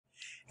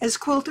As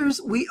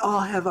quilters, we all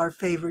have our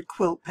favorite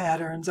quilt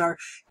patterns, our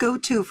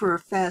go-to for a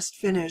fast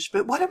finish,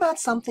 but what about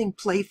something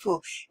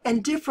playful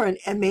and different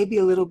and maybe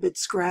a little bit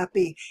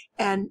scrappy?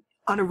 And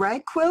on a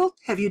rag quilt,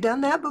 have you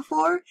done that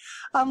before?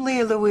 I'm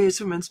Lea Louise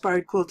from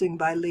Inspired Quilting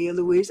by Lea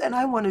Louise, and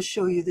I want to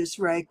show you this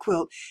rag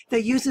quilt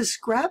that uses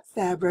scrap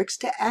fabrics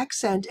to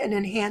accent and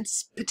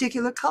enhance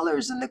particular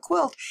colors in the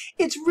quilt.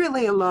 It's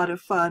really a lot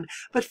of fun.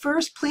 But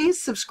first,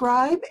 please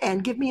subscribe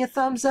and give me a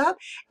thumbs up,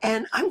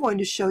 and I'm going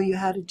to show you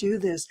how to do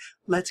this.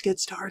 Let's get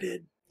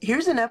started.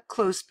 Here's an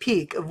up-close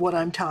peek of what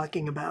I'm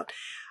talking about.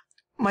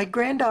 My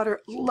granddaughter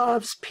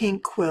loves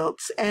pink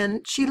quilts,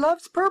 and she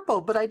loves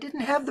purple, but I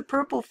didn't have the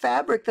purple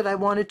fabric that I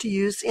wanted to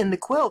use in the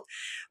quilt.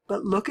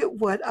 But look at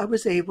what I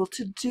was able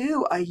to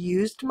do. I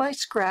used my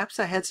scraps.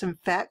 I had some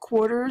fat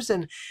quarters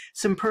and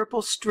some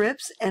purple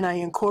strips, and I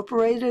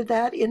incorporated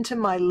that into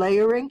my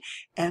layering,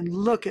 and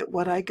look at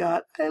what I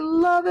got. I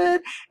love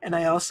it. And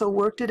I also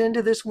worked it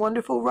into this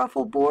wonderful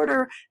ruffle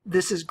border.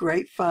 This is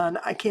great fun.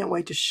 I can't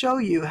wait to show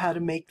you how to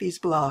make these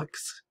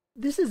blocks.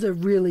 This is a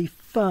really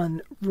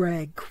fun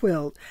rag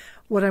quilt.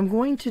 What I'm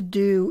going to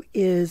do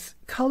is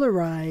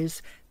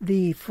colorize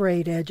the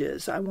frayed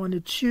edges. I want to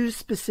choose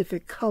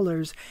specific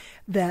colors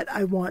that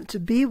I want to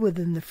be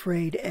within the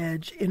frayed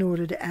edge in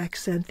order to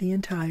accent the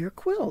entire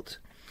quilt.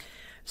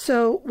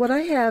 So what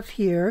I have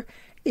here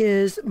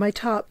is my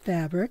top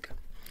fabric.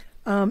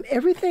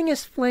 Everything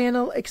is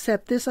flannel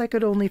except this I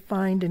could only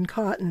find in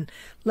cotton.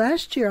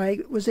 Last year I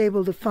was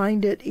able to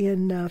find it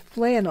in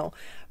flannel,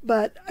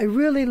 but I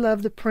really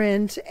love the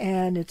print,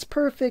 and it's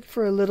perfect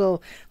for a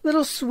little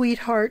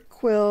sweetheart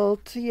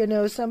quilt, you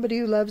know, somebody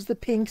who loves the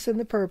pinks and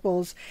the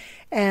purples.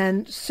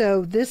 And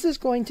so this is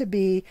going to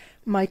be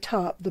my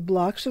top. The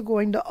blocks are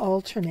going to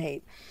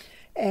alternate.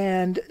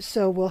 And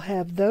so we'll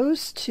have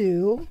those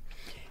two,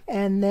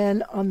 and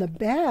then on the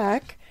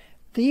back,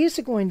 these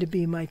are going to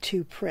be my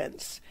two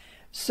prints.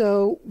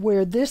 So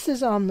where this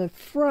is on the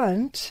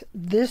front,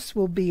 this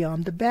will be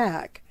on the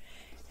back.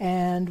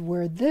 And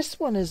where this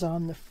one is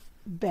on the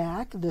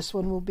back, this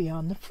one will be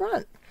on the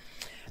front.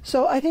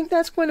 So I think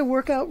that's going to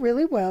work out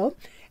really well.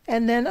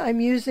 And then I'm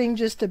using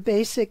just a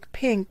basic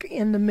pink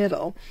in the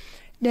middle.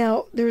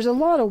 Now, there's a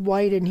lot of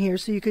white in here,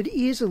 so you could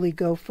easily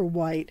go for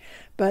white.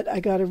 But I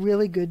got a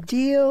really good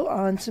deal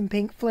on some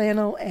pink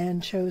flannel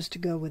and chose to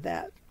go with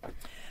that.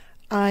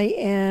 I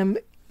am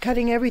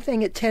cutting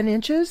everything at 10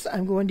 inches.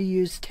 I'm going to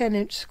use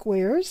 10-inch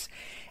squares,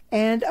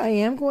 and I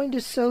am going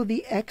to sew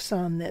the X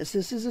on this.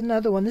 This is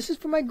another one. This is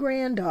for my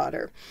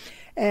granddaughter,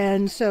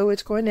 and so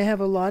it's going to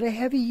have a lot of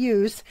heavy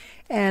use,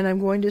 and I'm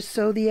going to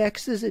sew the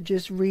X's. It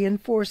just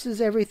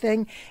reinforces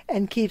everything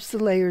and keeps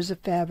the layers of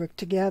fabric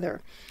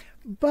together.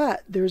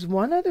 But there's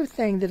one other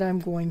thing that I'm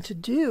going to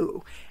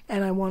do,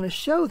 and I want to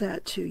show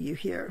that to you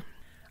here.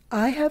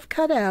 I have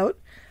cut out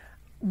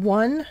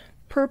one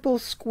purple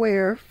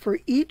square for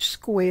each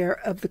square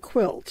of the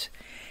quilt,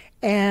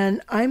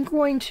 and I'm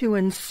going to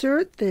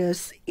insert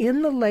this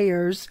in the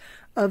layers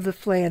of the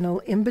flannel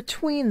in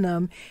between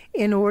them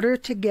in order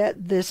to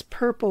get this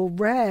purple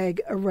rag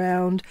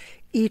around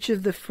each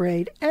of the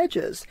frayed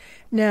edges.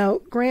 Now,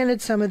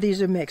 granted, some of these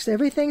are mixed.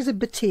 Everything's a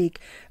batik,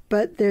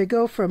 but they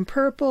go from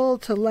purple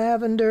to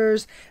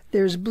lavenders.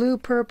 There's blue,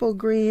 purple,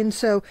 green,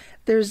 so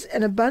there's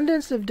an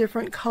abundance of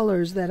different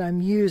colors that I'm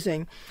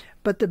using.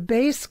 But the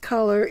base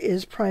color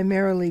is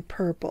primarily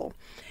purple.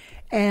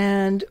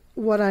 And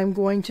what I'm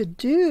going to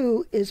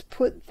do is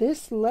put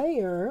this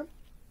layer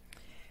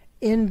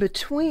in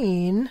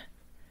between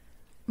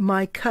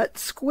my cut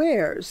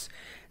squares.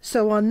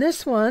 So on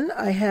this one,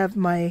 I have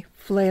my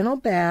flannel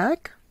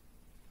back,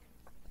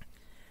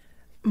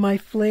 my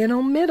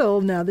flannel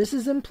middle. Now this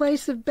is in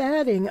place of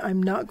batting.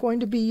 I'm not going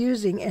to be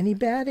using any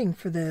batting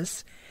for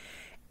this.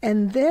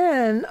 And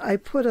then I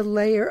put a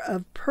layer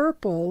of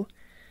purple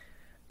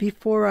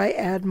before I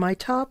add my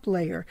top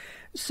layer.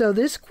 So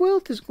this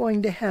quilt is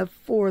going to have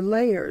 4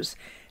 layers.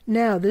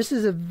 Now this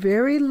is a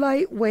very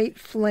lightweight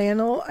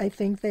flannel. I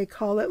think they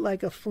call it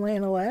like a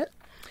flannelette.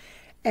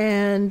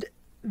 And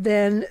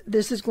then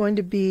this is going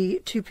to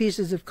be 2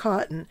 pieces of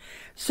cotton.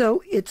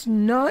 So it's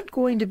not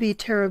going to be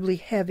terribly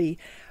heavy,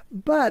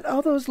 but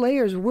all those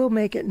layers will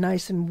make it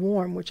nice and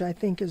warm, which I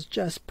think is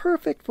just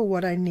perfect for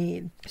what I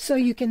need. So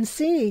you can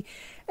see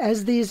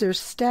as these are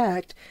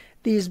stacked,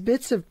 these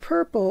bits of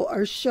purple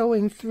are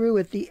showing through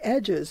at the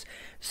edges.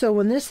 So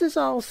when this is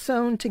all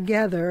sewn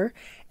together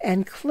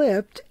and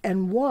clipped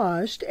and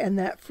washed and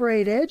that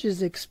frayed edge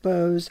is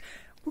exposed,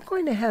 we're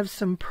going to have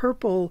some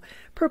purple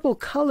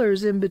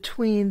colors in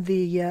between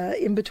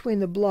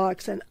the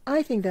blocks, and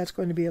I think that's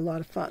going to be a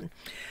lot of fun.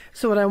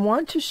 So what I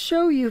want to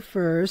show you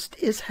first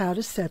is how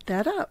to set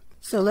that up.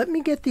 So let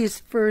me get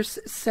these first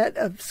set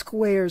of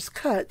squares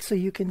cut so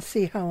you can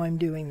see how I'm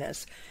doing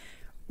this.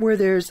 Where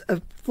there's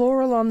a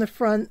floral on the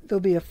front, there'll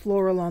be a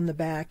floral on the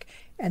back,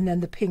 and then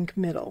the pink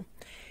middle.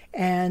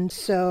 And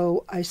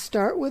so I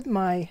start with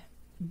my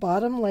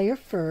bottom layer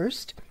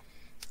first,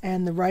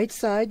 and the right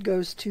side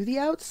goes to the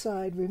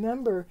outside.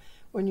 Remember,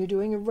 when you're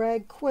doing a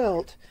rag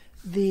quilt,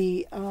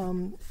 the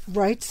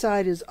right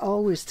side is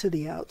always to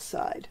the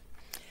outside.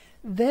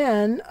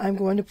 Then I'm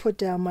going to put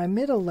down my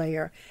middle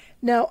layer.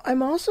 Now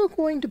I'm also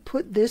going to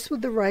put this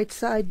with the right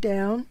side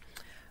down.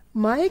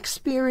 My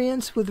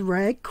experience with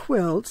rag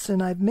quilts,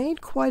 and I've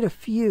made quite a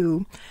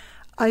few,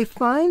 I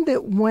find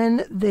that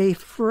when they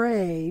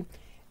fray,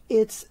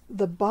 it's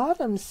the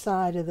bottom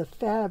side of the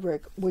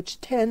fabric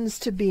which tends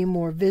to be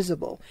more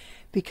visible,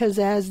 because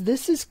as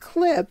this is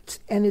clipped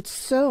and it's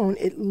sewn,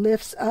 it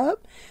lifts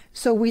up,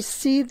 so we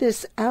see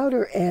this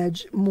outer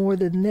edge more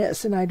than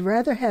this, and I'd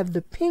rather have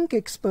the pink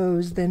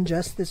exposed than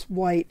just this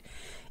white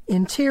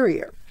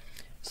interior.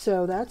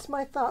 So that's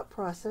my thought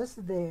process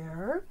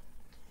there.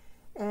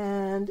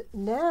 And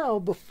now,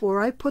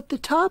 before I put the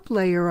top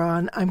layer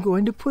on, I'm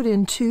going to put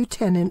in two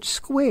 10-inch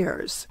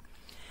squares.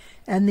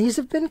 And these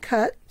have been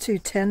cut to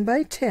 10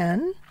 by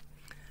 10.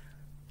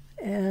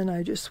 And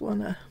I just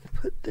want to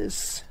put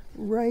this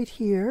right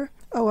here.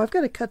 Oh, I've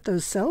got to cut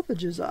those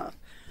selvages off.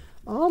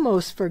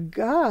 Almost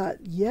forgot.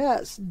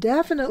 Yes,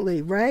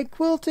 definitely. Rag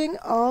quilting,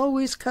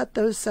 always cut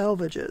those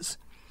selvages,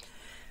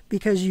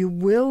 because you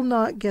will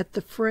not get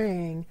the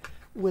fraying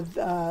with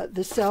the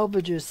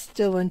selvages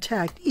still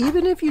intact.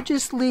 Even if you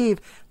just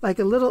leave like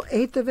a little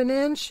 1/8 of an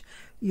inch,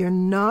 you're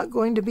not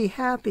going to be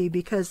happy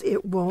because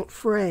it won't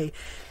fray.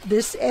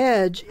 This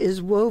edge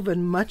is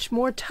woven much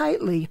more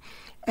tightly,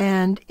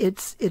 and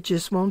it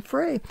just won't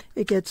fray.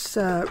 It gets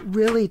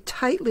really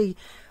tightly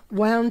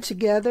wound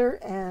together,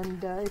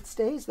 and it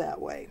stays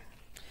that way.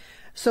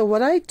 So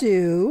what I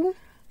do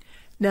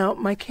now,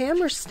 my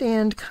camera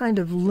stand kind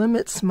of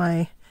limits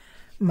my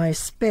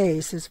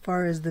space as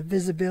far as the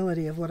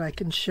visibility of what I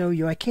can show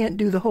you. I can't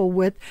do the whole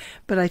width,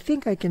 but I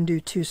think I can do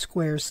two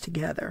squares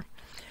together.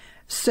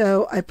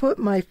 So I put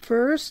my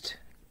first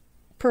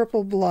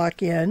purple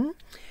block in,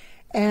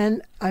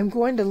 and I'm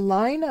going to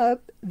line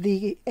up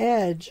the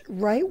edge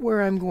right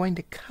where I'm going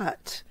to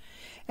cut.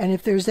 And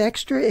if there's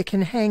extra, it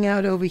can hang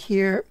out over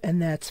here,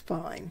 and that's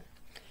fine.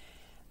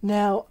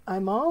 Now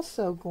I'm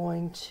also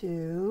going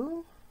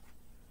to,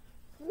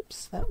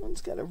 oops, that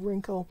one's got a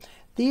wrinkle.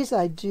 These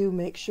I do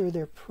make sure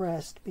they're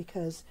pressed,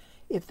 because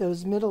if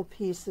those middle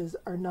pieces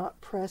are not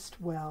pressed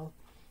well,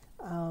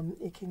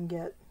 it can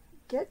get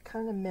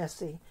kind of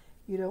messy.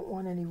 You don't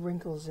want any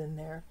wrinkles in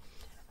there.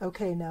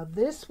 Okay, now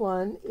this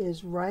one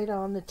is right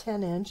on the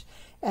 10-inch,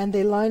 and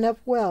they line up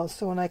well.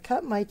 So when I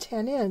cut my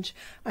 10-inch,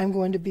 I'm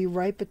going to be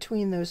right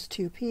between those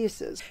two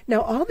pieces.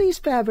 Now all these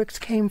fabrics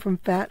came from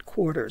fat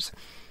quarters,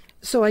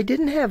 so I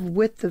didn't have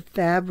width of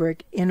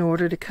fabric in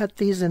order to cut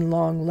these in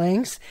long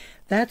lengths.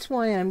 That's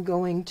why I'm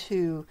going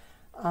to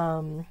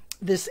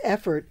this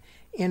effort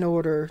in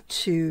order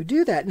to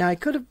do that. Now I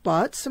could have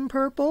bought some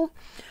purple,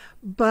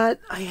 but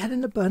I had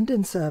an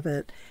abundance of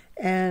it.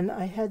 And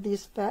I had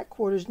these fat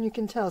quarters, and you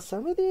can tell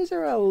some of these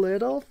are a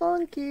little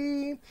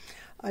funky.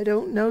 I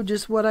don't know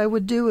just what I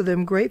would do with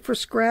them. Great for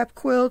scrap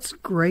quilts,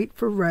 great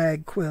for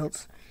rag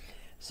quilts.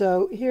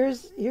 So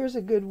here's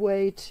a good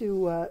way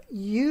to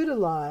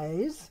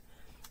utilize,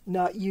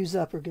 not use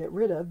up or get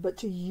rid of, but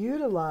to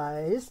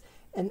utilize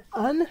an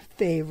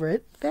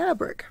unfavorite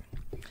fabric,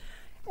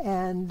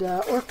 and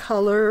or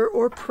color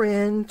or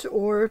print,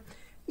 or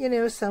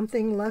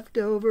something left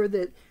over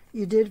that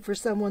you did for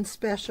someone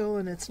special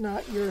and it's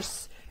not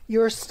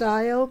your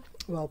style.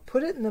 Well,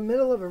 put it in the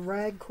middle of a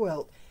rag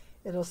quilt.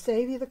 It'll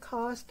save you the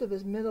cost of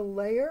his middle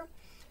layer,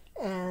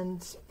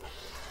 and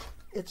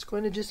it's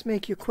going to just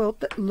make your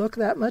quilt look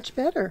that much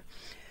better.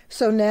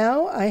 So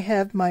now I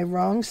have my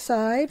wrong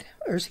side,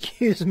 or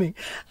excuse me,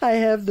 I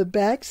have the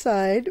back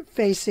side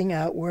facing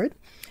outward,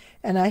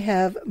 and I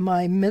have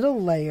my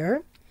middle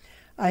layer.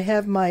 I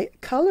have my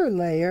color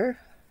layer.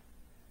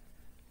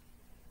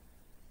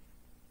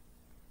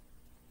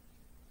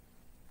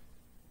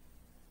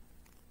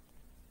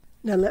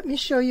 Now let me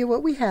show you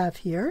what we have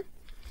here.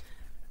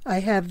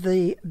 I have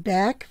the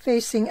back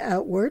facing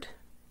outward.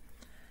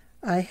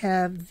 I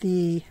have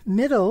the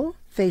middle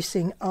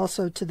facing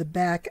also to the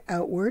back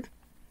outward.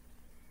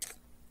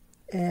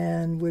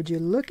 And would you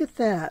look at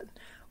that?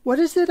 What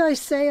is it I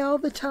say all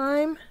the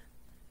time?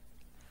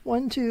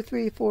 1, 2,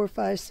 3, 4,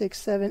 5,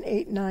 6, 7,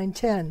 8, 9,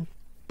 10.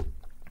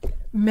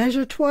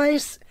 Measure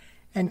twice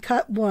and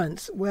cut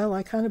once. Well,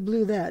 I kind of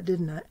blew that,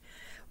 didn't I?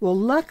 Well,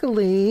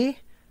 luckily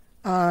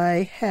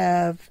I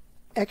have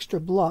extra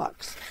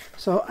blocks.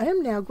 So I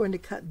am now going to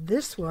cut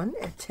this one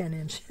at 10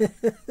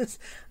 inches.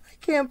 I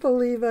can't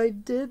believe I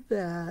did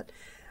that.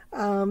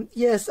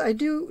 Yes, I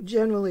do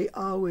generally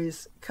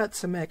always cut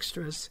some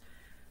extras,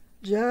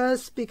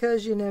 just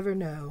because you never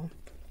know.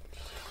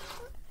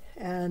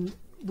 And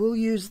we'll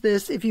use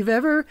this. If you've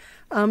ever,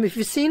 if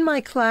you've seen my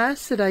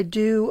class that I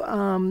do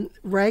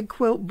rag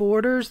quilt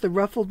borders, the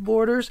ruffled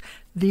borders,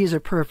 these are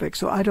perfect.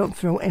 So I don't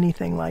throw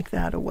anything like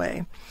that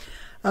away.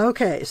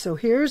 Okay, so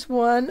here's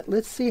one.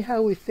 Let's see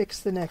how we fix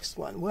the next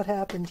one. What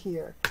happened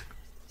here?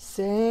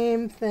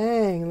 Same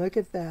thing. Look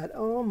at that.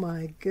 Oh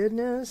my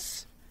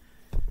goodness.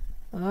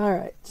 All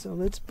right, so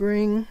let's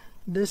bring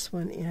this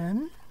one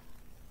in.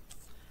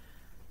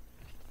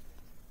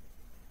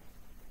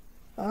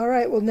 All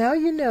right, well now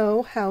you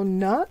know how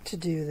not to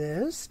do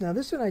this. Now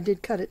this one I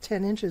did cut at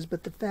 10 inches,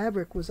 but the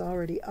fabric was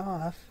already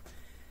off.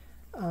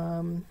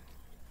 I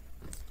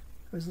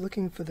was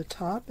looking for the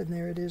top, and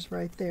there it is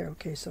right there.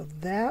 Okay, so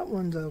that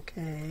one's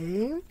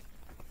okay.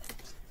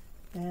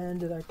 And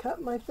did I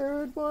cut my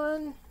third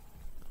one?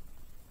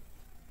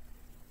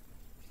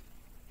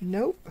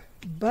 Nope,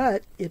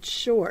 but it's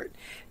short.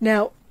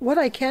 Now, what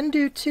I can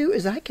do too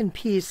is I can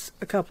piece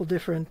a couple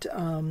different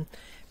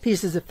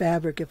pieces of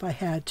fabric if I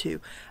had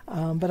to,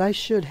 but I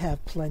should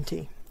have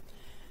plenty.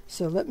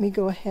 So let me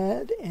go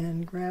ahead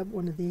and grab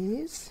one of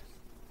these,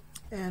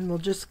 and we'll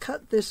just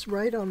cut this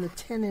right on the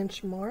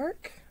 10-inch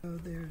mark. So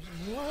there's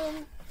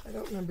one. I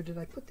don't remember, did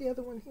I put the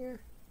other one here?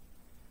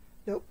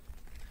 Nope.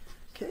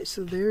 Okay,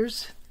 so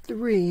there's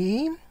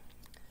 3,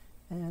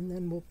 and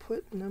then we'll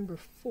put number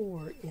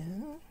 4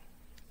 in.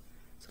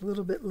 It's a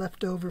little bit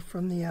left over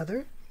from the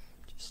other.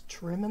 Just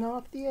trimming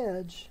off the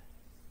edge.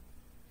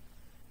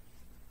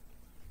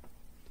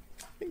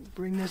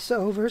 Bring this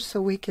over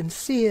so we can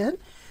see it.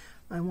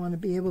 I want to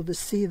be able to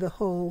see the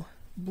whole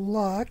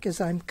block as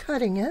I'm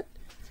cutting it.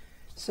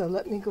 So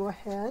let me go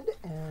ahead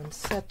and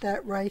set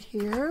that right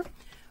here.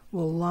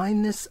 We'll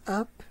line this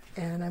up,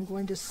 and I'm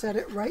going to set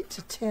it right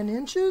to 10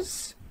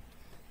 inches.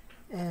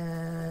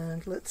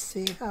 And let's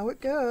see how it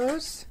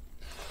goes.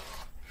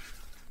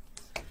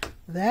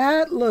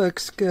 That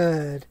looks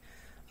good.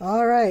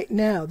 All right,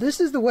 now this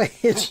is the way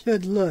it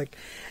should look.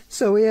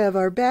 So we have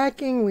our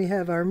backing, we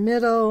have our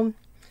middle,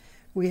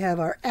 we have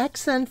our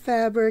accent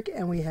fabric,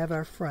 and we have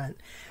our front.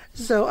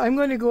 So I'm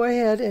going to go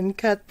ahead and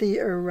cut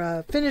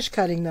finish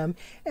cutting them,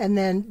 and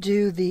then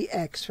do the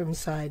X from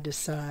side to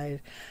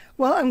side.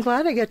 Well, I'm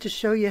glad I get to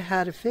show you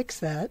how to fix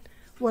that.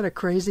 What a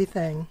crazy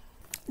thing.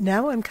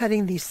 Now I'm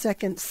cutting the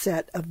second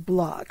set of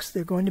blocks.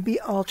 They're going to be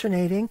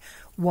alternating.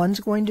 One's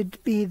going to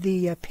be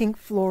the pink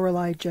floral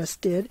I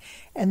just did,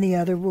 and the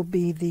other will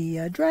be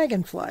the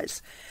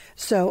dragonflies.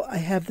 So I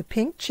have the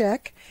pink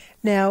check.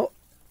 Now,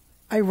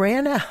 I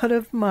ran out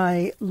of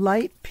my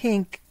light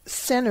pink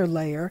center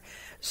layer,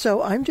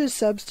 so I'm just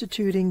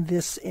substituting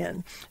this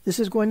in. This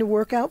is going to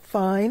work out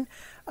fine.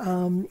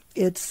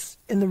 It's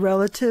in the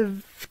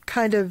relative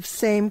kind of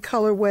same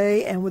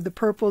colorway, and with the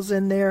purples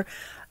in there,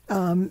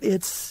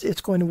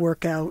 it's going to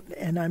work out,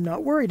 and I'm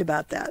not worried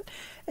about that.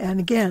 And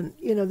again,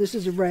 you know, this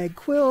is a rag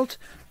quilt.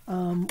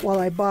 While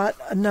I bought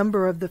a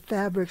number of the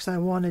fabrics I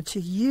wanted to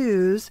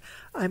use,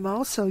 I'm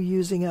also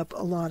using up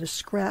a lot of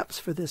scraps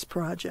for this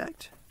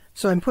project.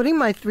 So I'm putting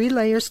my 3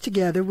 layers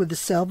together with the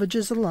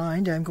selvages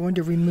aligned. I'm going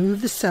to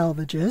remove the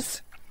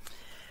selvages.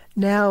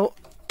 Now,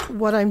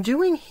 what I'm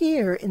doing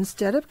here,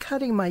 instead of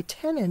cutting my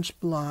 10-inch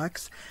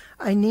blocks,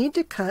 I need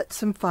to cut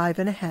some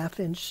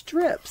 5.5-inch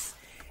strips.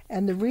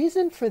 And the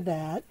reason for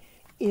that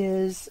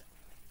is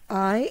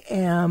I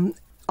am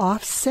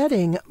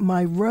offsetting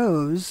my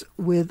rows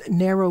with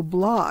narrow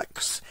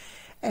blocks,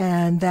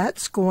 and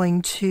that's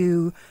going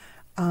to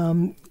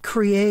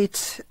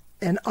create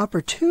an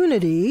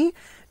opportunity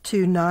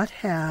to not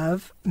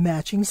have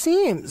matching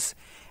seams.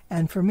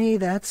 And for me,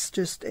 that's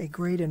just a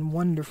great and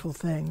wonderful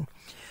thing.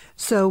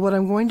 So what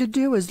I'm going to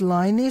do is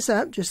line these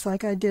up just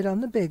like I did on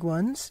the big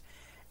ones,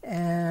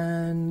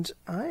 and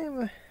I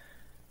am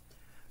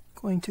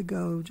going to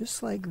go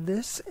just like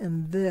this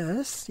and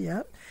this.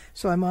 Yep.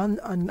 So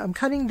I'm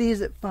cutting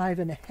these at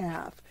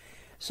 5.5.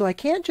 So I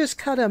can't just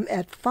cut them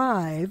at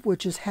 5,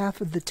 which is half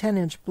of the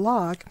 10-inch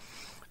block,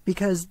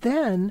 because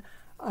then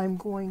I'm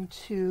going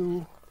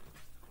to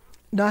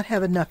not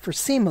have enough for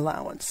seam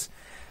allowance.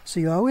 So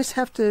you always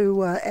have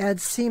to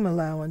add seam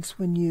allowance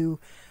when you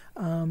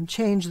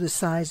change the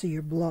size of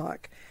your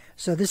block.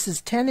 So this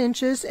is 10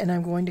 inches, and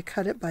I'm going to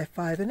cut it by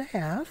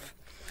 5.5.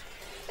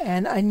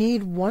 And I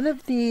need one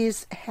of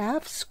these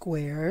half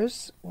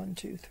squares, 1,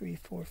 2, 3,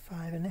 4,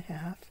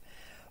 5.5,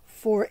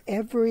 for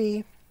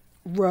every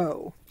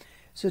row.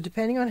 So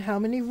depending on how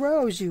many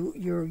rows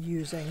you're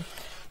using,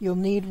 you'll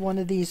need one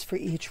of these for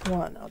each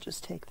one. I'll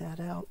just take that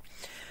out.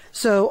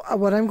 So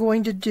what I'm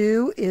going to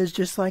do is,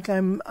 just like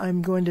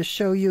I'm going to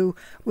show you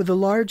with the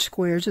large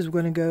squares, is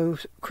we're going to go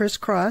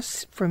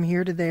crisscross from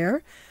here to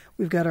there.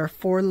 We've got our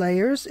 4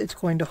 layers. It's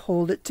going to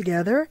hold it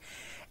together.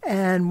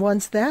 And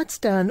once that's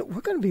done,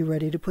 we're going to be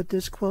ready to put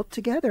this quilt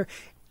together.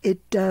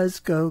 It does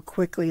go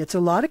quickly. It's a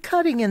lot of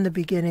cutting in the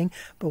beginning,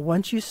 but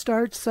once you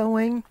start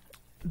sewing,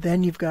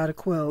 then you've got a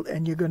quilt,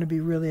 and you're going to be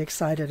really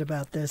excited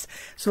about this.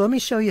 So let me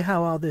show you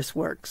how all this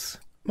works.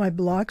 My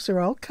blocks are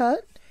all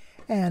cut,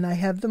 and I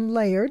have them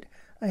layered.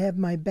 I have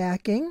my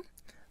backing.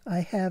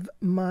 I have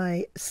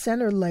my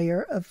center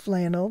layer of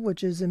flannel,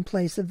 which is in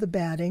place of the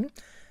batting.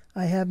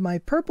 I have my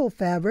purple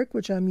fabric,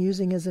 which I'm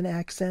using as an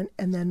accent,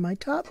 and then my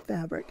top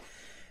fabric.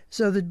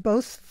 So that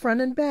both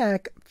front and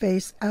back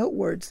face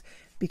outwards,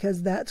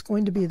 because that's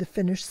going to be the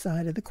finished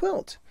side of the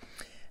quilt.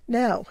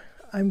 Now,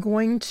 I'm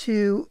going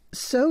to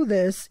sew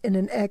this in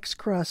an X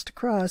cross to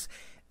cross,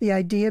 the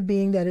idea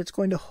being that it's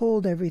going to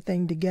hold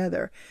everything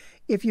together.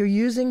 If you're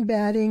using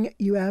batting,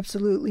 you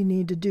absolutely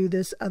need to do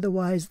this,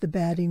 otherwise the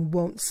batting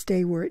won't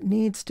stay where it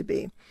needs to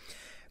be.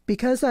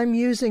 Because I'm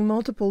using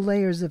multiple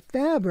layers of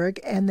fabric,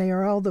 and they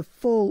are all the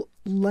full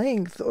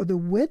length or the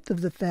width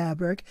of the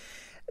fabric,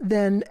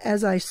 then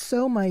as I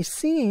sew my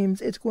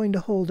seams, it's going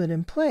to hold it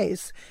in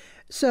place.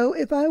 So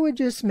if I were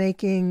just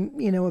making,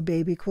 you know, a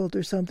baby quilt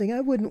or something, I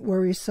wouldn't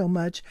worry so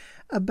much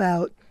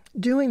about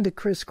doing the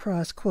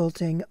crisscross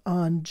quilting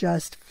on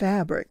just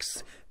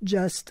fabrics,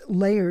 just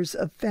layers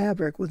of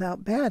fabric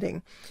without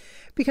batting,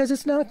 because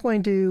it's not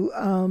going to,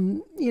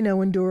 you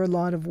know, endure a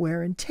lot of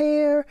wear and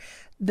tear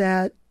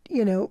that,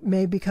 you know,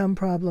 may become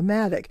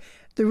problematic.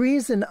 The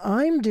reason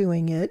I'm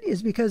doing it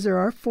is because there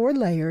are 4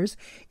 layers.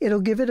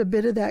 It'll give it a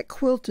bit of that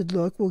quilted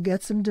look. We'll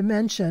get some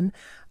dimension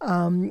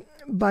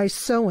by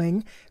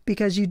sewing,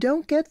 because you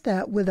don't get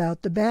that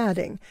without the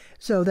batting.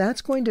 So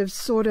that's going to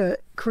sort of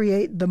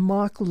create the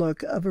mock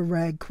look of a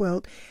rag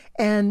quilt.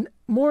 And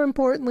more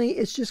importantly,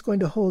 it's just going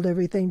to hold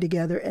everything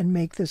together and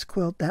make this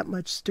quilt that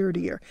much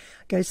sturdier.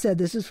 Like I said,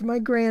 this is for my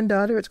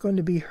granddaughter. It's going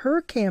to be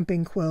her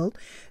camping quilt,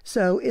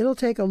 so it'll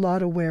take a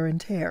lot of wear and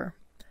tear.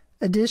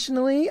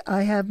 Additionally,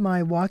 I have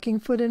my walking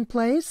foot in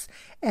place,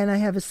 and I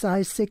have a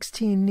size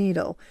 16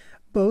 needle.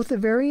 Both are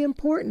very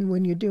important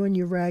when you're doing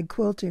your rag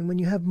quilting. When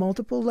you have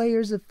multiple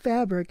layers of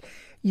fabric,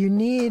 you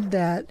need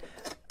that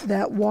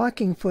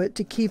walking foot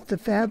to keep the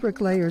fabric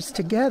layers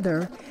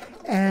together.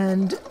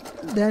 And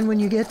then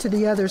when you get to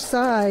the other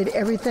side,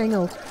 everything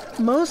will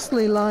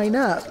mostly line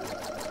up.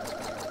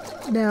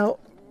 Now,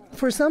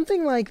 for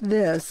something like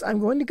this, I'm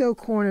going to go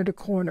corner to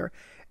corner.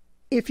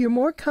 If you're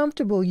more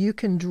comfortable, you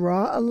can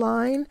draw a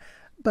line,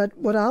 but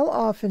what I'll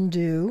often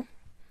do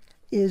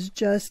is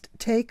just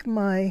take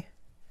my,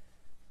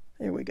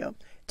 there we go,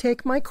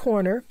 take my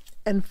corner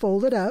and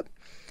fold it up.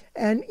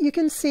 And you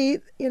can see,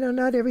 you know,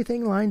 not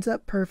everything lines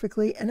up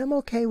perfectly, and I'm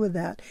okay with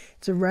that.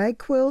 It's a rag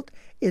quilt.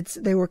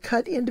 They were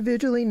cut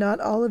individually. Not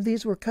all of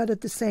these were cut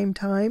at the same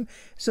time,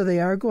 so they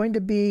are going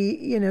to be,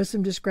 you know,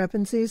 some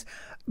discrepancies.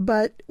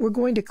 But we're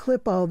going to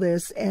clip all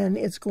this, and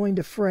it's going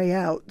to fray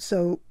out,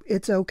 so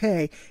it's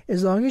okay.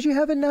 As long as you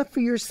have enough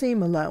for your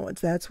seam allowance,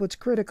 that's what's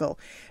critical.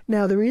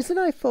 Now, the reason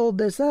I fold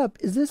this up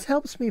is this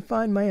helps me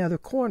find my other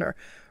corner.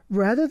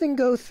 Rather than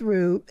go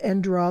through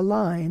and draw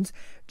lines,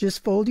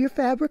 just fold your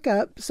fabric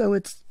up so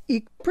it's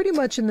pretty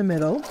much in the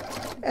middle,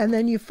 and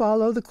then you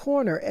follow the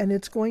corner, and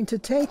it's going to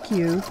take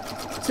you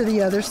to the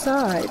other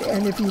side.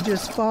 And if you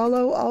just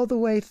follow all the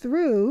way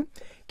through,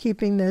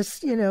 keeping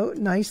this, you know,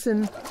 nice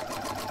and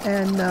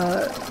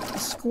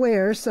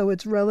square so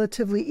it's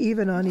relatively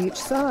even on each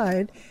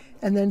side,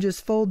 and then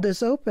just fold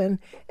this open,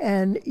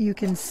 and you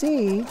can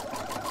see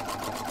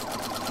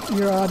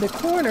your other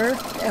corner,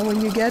 and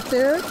when you get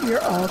there,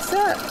 you're all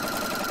set.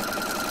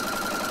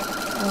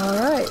 All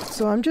right,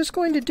 so I'm just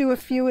going to do a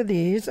few of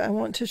these. I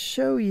want to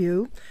show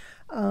you,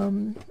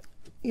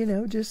 you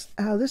know, just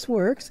how this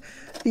works.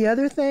 The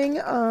other thing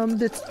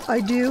that I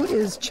do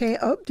is chain,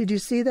 oh, did you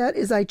see that?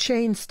 Is I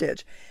chain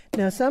stitch.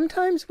 Now,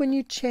 sometimes when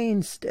you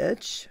chain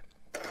stitch,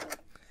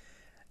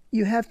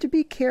 you have to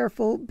be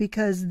careful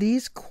because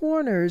these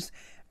corners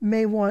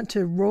may want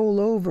to roll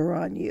over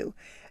on you.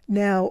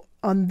 Now,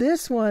 on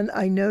this one,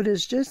 I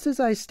noticed just as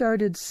I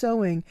started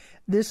sewing,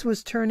 this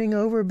was turning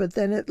over, but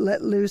then it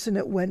let loose and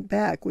it went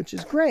back, which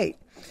is great.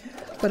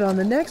 But on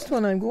the next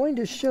one, I'm going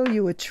to show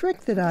you a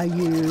trick that I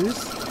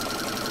use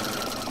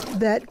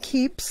that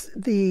keeps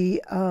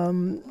the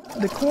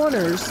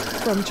corners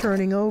from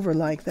turning over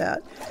like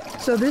that.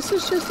 So this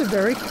is just a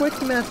very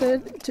quick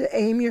method to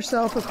aim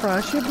yourself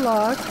across your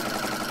block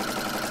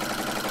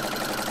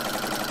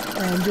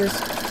and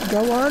just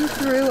go on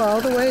through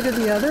all the way to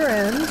the other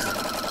end.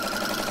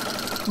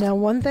 Now,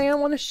 one thing I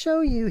want to show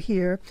you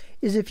here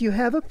is if you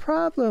have a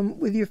problem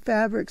with your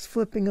fabrics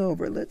flipping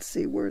over, let's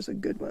see, where's a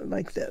good one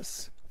like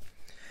this?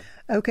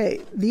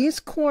 Okay, these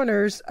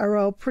corners are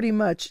all pretty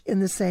much in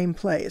the same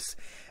place.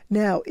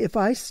 Now, if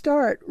I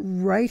start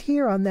right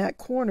here on that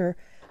corner,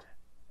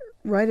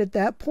 right at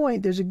that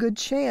point, there's a good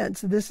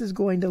chance this is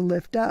going to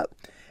lift up.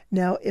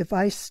 Now, if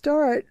I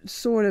start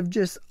sort of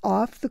just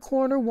off the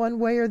corner one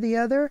way or the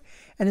other,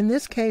 and in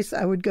this case,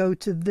 I would go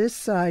to this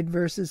side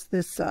versus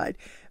this side,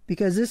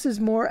 because this is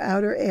more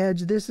outer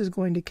edge, this is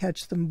going to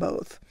catch them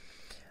both.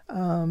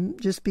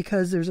 Just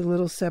because there's a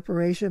little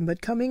separation,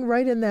 but coming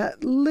right in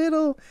that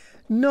little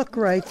nook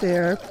right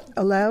there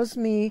allows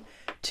me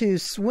to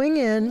swing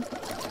in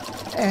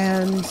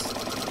and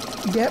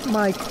get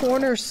my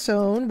corner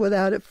sewn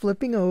without it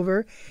flipping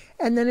over.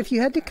 And then if you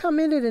had to come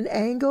in at an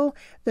angle,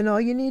 then all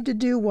you need to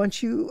do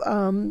once you,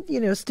 you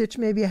know, stitch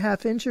maybe a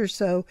 ½ inch or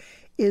so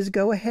is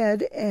go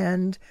ahead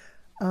and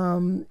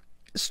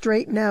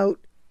straighten out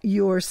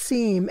your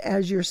seam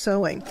as you're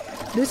sewing.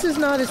 This is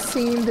not a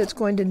seam that's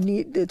going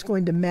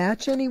to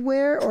match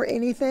anywhere or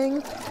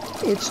anything.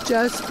 It's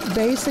just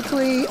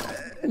basically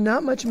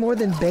not much more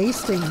than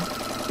basting.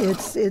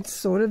 It's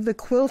sort of the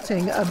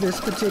quilting of this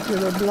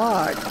particular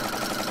block,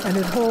 and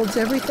it holds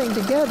everything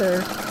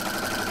together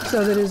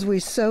so that as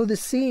we sew the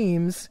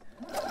seams,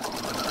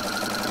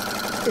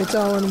 it's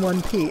all in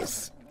one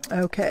piece.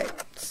 Okay,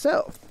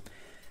 so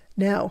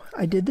now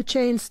I did the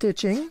chain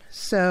stitching,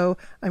 so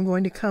I'm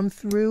going to come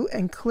through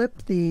and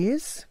clip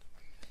these,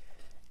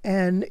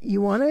 and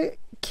you want to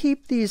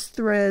keep these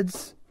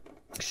threads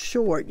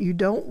short. You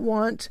don't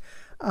want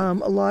a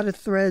lot of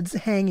threads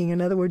hanging.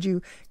 In other words,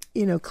 you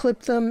know,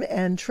 clip them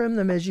and trim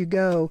them as you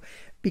go,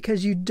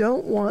 because you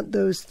don't want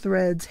those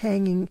threads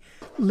hanging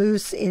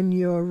loose in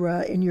your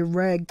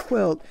rag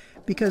quilt,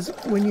 because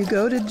when you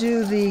go to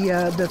do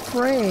the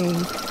fraying,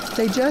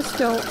 they just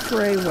don't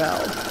fray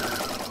well.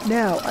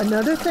 Now,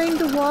 another thing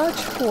to watch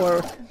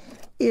for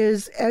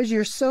is, as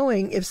you're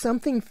sewing, if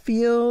something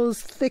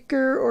feels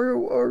thicker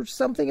or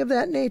something of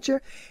that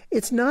nature,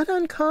 it's not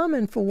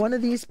uncommon for one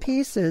of these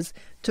pieces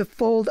to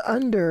fold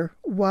under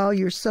while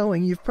you're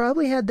sewing. You've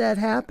probably had that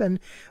happen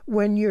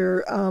when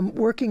you're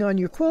working on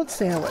your quilt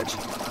sandwich.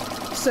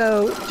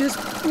 So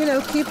just, you know,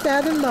 keep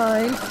that in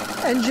mind.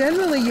 And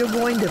generally you're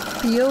going to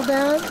feel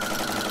that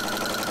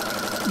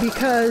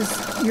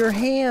because your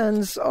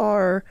hands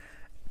are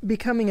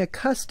becoming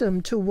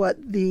accustomed to what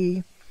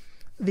the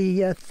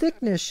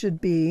thickness should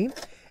be.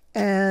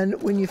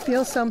 And when you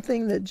feel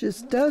something that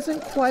just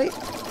doesn't quite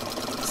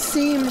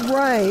seem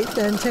right,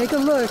 then take a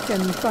look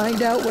and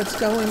find out what's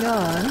going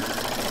on.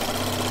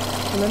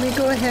 Let me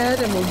go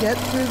ahead and we'll get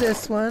through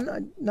this one.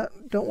 I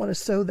don't want to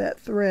sew that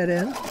thread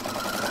in. All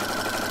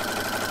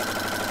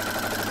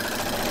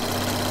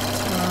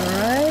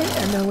right,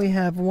 and then we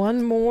have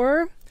one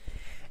more.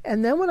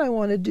 And then what I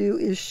want to do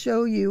is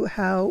show you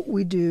how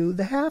we do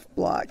the half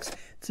blocks.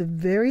 It's a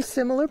very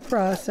similar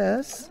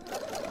process.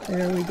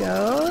 There we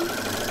go.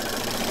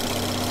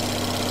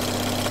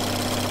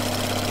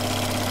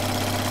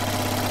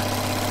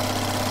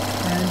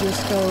 And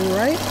just go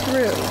right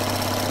through.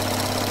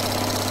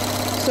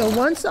 So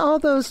once all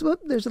those, whoop,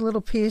 there's a little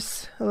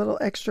piece, a little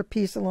extra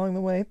piece along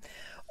the way.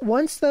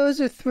 Once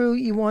those are through,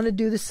 you want to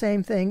do the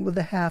same thing with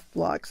the half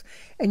blocks.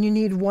 And you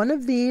need one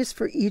of these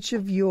for each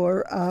of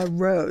your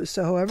rows.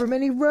 So however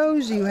many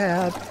rows you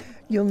have,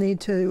 you'll need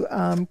to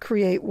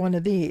create one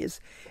of these.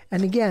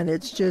 And again,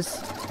 it's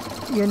just,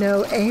 you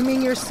know,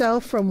 aiming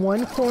yourself from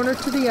one corner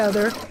to the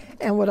other.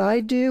 And what I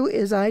do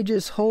is I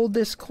just hold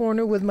this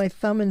corner with my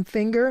thumb and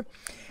finger,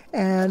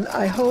 and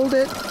I hold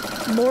it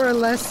more or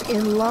less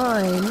in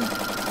line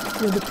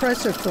with the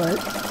presser foot.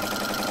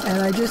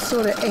 And I just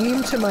sort of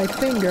aim to my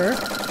finger.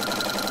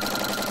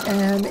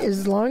 And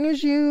as long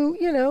as you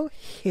know,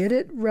 hit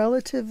it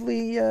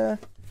relatively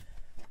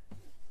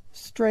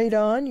straight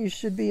on, you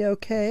should be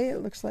okay.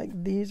 It looks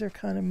like these are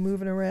kind of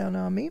moving around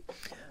on me.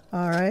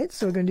 All right,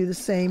 so we're going to do the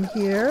same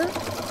here.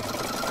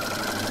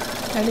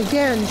 And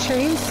again,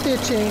 chain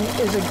stitching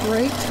is a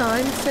great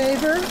time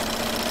saver.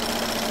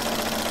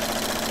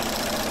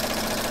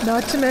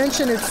 Not to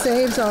mention it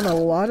saves on a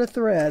lot of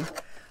thread.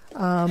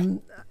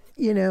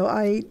 You know,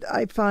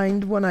 I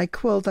find when I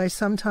quilt, I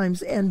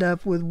sometimes end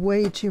up with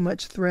way too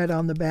much thread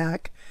on the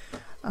back.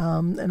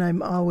 And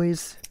I'm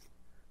always,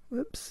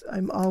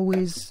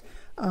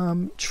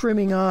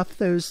 trimming off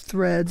those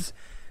threads,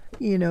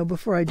 you know,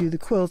 before I do the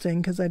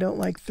quilting, because I don't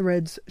like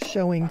threads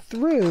showing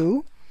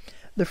through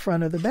the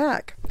front of the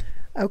back.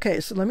 Okay,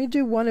 so let me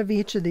do one of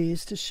each of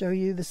these to show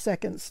you the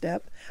second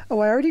step. Oh,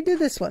 I already did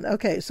this one.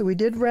 Okay, so we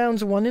did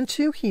rounds 1 and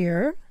 2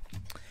 here.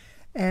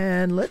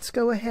 And let's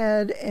go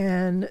ahead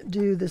and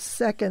do the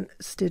second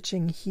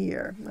stitching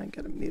here. I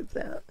gotta move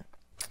that.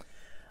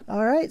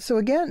 All right, so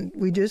again,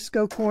 we just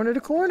go corner to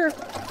corner.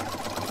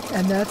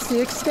 And that's the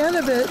extent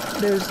of it.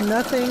 There's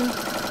nothing,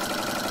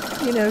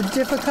 you know,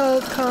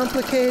 difficult,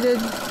 complicated,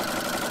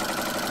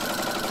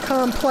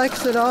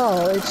 complex at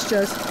all. It's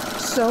just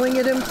sewing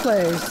it in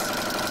place.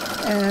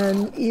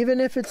 And even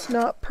if it's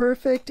not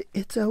perfect,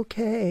 it's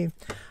okay.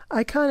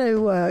 I kind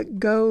of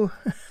go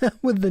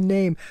with the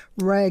name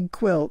rag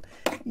quilt.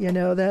 You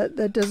know,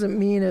 that doesn't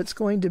mean it's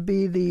going to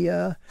be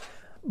the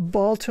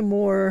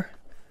Baltimore,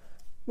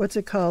 what's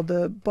it called?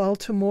 The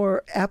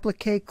Baltimore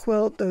applique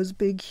quilt, those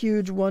big,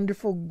 huge,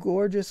 wonderful,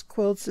 gorgeous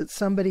quilts that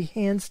somebody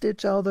hand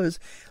stitch all those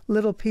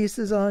little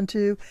pieces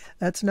onto.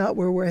 That's not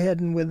where we're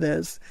heading with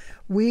this.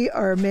 We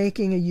are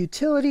making a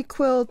utility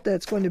quilt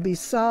that's going to be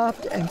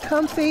soft and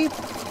comfy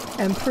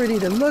and pretty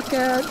to look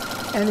at,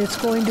 and it's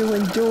going to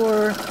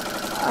endure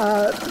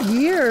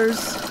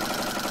years,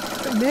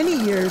 many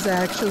years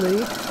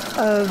actually,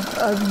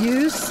 of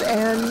use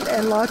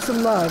and lots of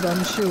love,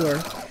 I'm sure.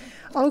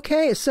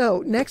 Okay,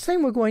 so next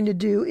thing we're going to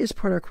do is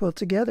put our quilt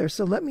together.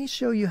 So let me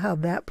show you how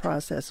that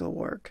process will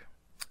work.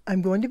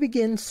 I'm going to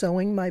begin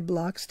sewing my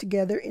blocks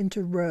together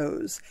into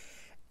rows.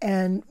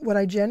 And what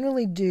I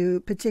generally do,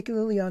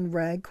 particularly on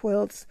rag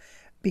quilts,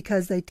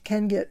 because they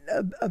can get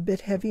a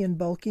bit heavy and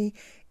bulky,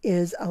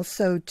 is I'll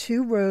sew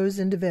 2 rows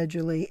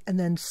individually and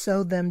then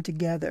sew them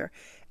together.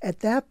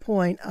 At that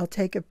point, I'll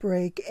take a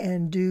break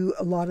and do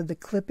a lot of the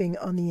clipping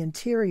on the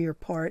interior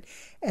part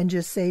and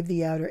just save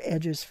the outer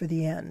edges for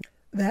the end.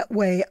 That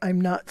way,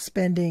 I'm not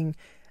spending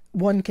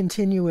one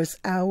continuous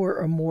hour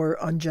or more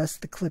on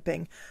just the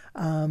clipping.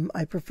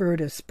 I prefer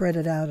to spread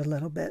it out a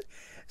little bit.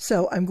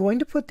 So I'm going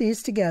to put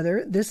these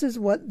together. This is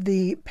what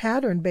the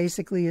pattern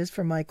basically is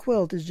for my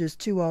quilt, is just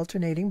 2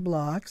 alternating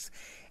blocks,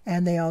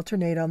 and they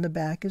alternate on the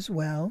back as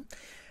well.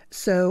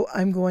 So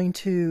I'm going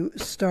to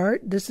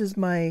start. This is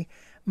my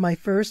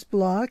first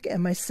block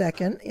and my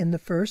second in the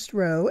first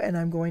row, and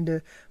I'm going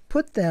to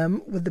put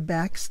them with the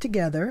backs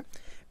together,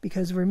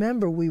 because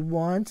remember, we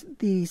want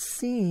the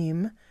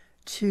seam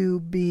to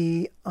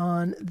be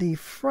on the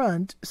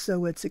front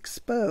so it's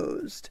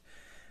exposed.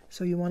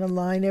 So you want to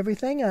line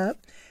everything up.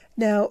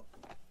 Now,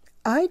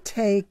 I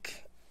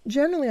take,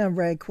 generally on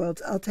rag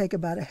quilts, I'll take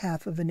about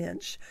 1/2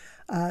 inch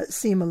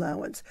seam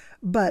allowance.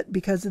 But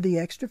because of the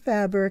extra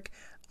fabric,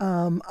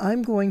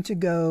 I'm going to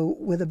go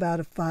with about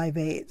a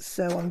 5/8.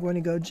 So I'm going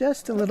to go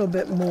just a little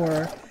bit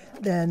more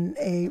than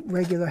a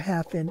regular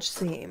 1/2 inch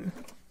seam.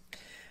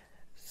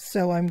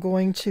 So I'm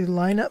going to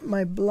line up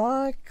my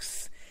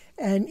blocks,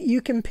 and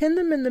you can pin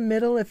them in the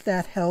middle if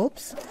that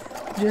helps,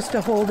 just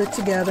to hold it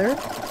together.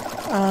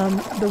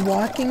 The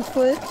walking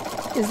foot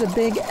is a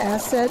big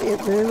asset.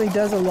 It really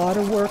does a lot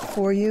of work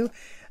for you,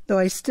 though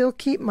I still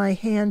keep my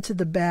hand to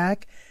the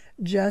back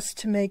just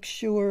to make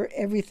sure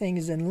everything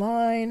is in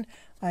line.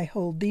 I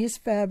hold these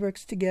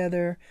fabrics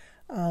together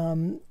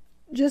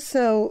just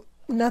so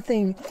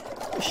nothing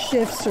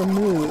shifts or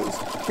moves,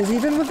 because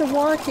even with the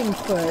walking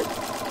foot,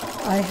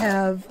 I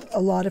have a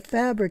lot of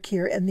fabric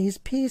here, and these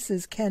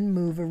pieces can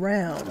move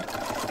around.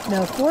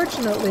 Now,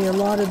 fortunately, a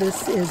lot of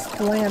this is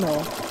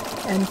flannel,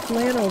 and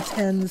flannel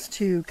tends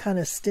to kind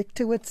of stick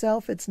to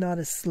itself. It's not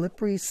a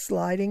slippery,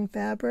 sliding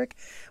fabric,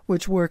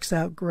 which works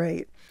out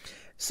great.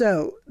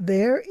 So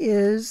there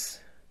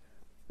is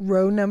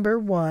row number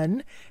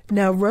 1.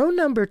 Now, row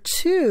number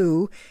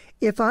 2,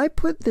 if I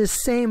put this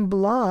same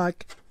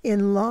block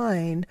in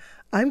line,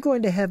 I'm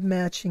going to have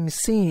matching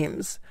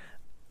seams.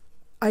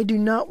 I do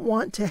not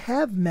want to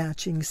have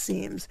matching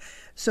seams.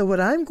 So what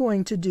I'm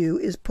going to do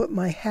is put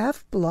my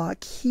half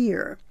block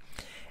here,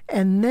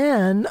 and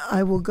then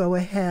I will go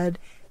ahead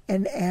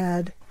and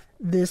add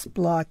this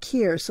block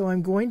here. So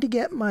I'm going to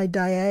get my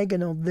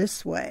diagonal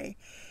this way.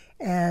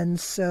 And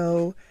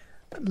so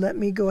let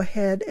me go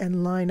ahead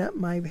and line up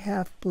my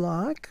half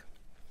block.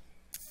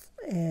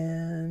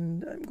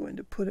 And I'm going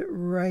to put it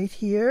right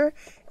here.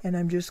 And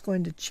I'm just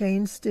going to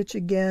chain stitch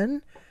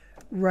again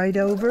right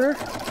over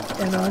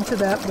and onto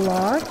that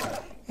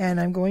block. And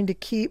I'm going to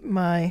keep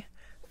my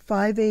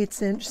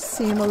 5/8 inch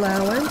seam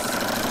allowance,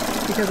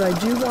 because I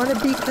do want to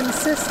be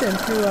consistent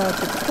throughout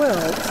the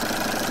quilt.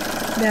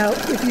 Now,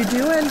 if you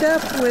do end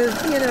up with,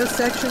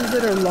 sections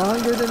that are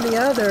longer than the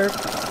other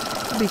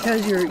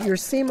because your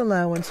seam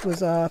allowance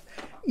was off,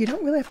 you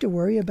don't really have to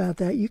worry about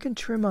that. You can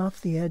trim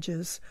off the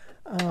edges.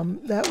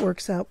 That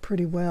works out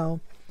pretty well.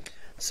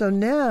 So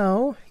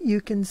now you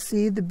can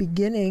see the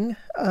beginning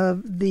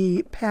of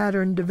the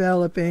pattern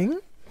developing.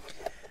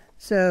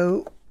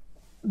 So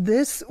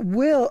this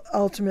will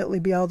ultimately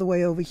be all the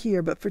way over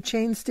here, but for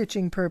chain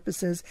stitching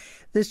purposes,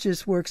 this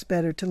just works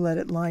better to let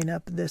it line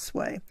up this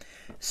way.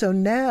 So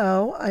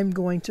now I'm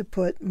going to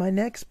put my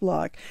next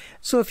block.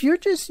 So if you're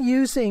just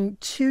using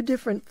 2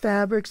 different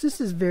fabrics,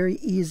 this is very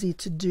easy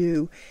to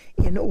do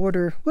in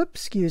order,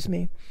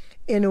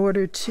 in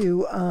order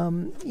to,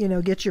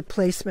 get your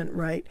placement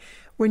right.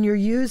 When you're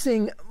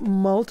using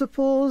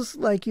multiples,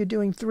 like you're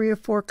doing 3 or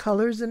 4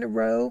 colors in a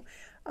row,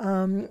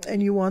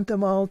 and you want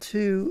them all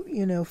to,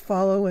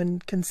 follow in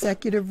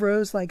consecutive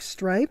rows like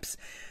stripes,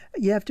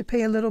 you have to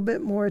pay a little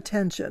bit more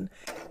attention.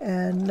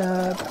 And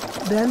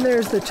then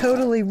there's the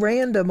totally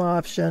random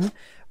option,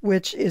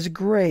 which is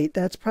great.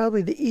 That's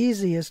probably the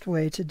easiest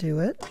way to do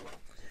it.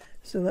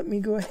 So let me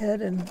go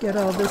ahead and get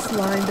all this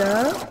lined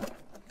up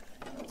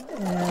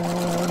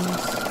and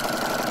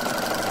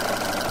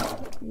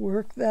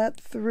work that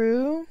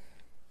through.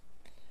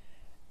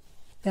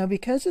 Now,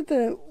 because of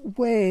the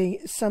way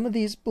some of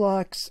these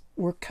blocks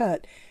were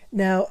cut,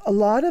 now a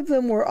lot of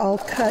them were all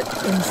cut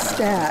in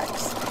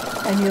stacks,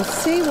 and you'll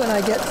see when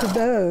I get to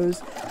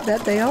those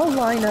that they all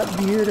line up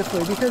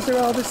beautifully because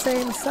they're all the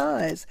same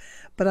size.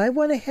 But I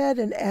went ahead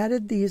and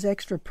added these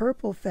extra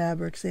purple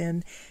fabrics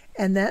in,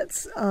 and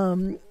that's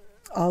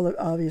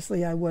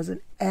obviously I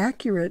wasn't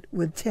accurate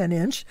with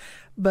 10-inch,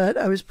 but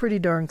I was pretty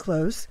darn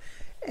close.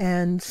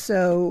 And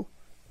so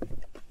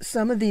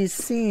some of these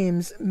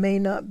seams may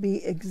not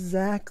be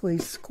exactly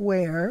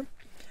square,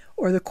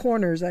 or the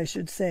corners, I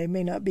should say,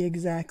 may not be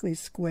exactly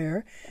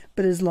square,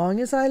 but as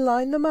long as I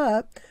line them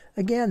up,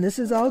 again, this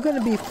is all going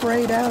to be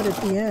frayed out at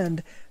the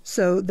end,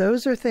 so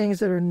those are things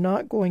that are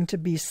not going to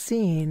be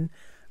seen,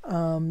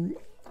 once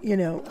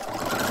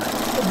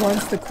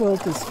the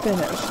quilt is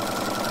finished,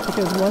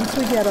 because once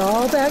we get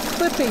all that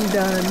clipping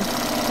done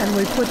and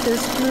we put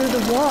this through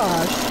the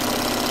wash,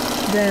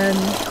 then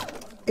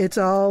it's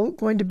all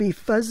going to be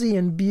fuzzy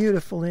and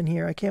beautiful in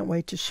here. I can't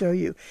wait to show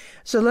you.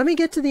 So let me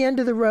get to the end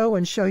of the row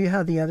and show you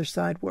how the other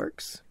side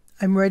works.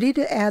 I'm ready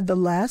to add the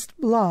last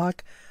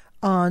block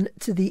on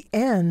to the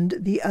end,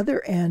 the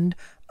other end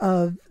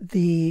of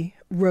the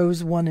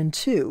rows 1 and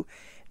 2.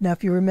 Now,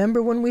 if you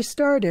remember when we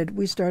started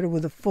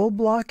with a full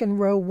block in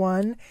row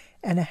 1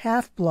 and a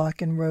half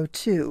block in row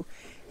 2.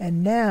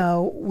 And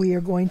now we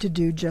are going to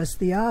do just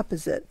the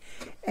opposite.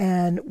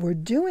 And we're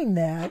doing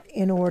that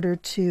in order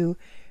to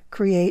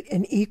create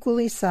an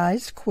equally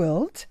sized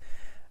quilt,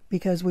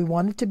 because we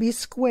want it to be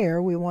square.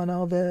 We want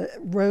all the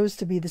rows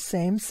to be the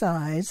same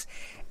size.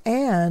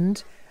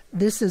 And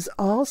this is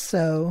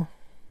also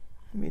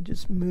Let me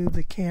just move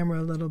the camera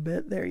a little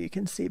bit. There, you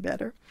can see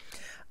better.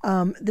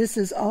 This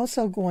is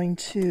also going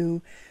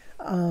to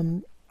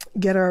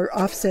get our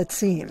offset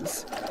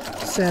seams.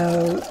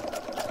 So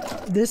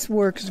this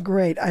works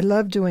great. I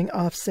love doing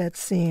offset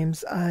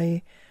seams.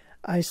 I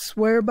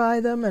swear by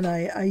them, and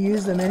I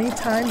use them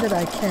anytime that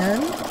I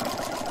can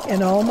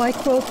in all my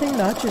quilting,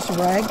 not just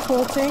rag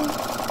quilting,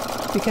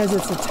 because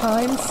it's a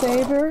time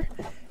saver,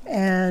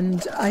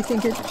 and I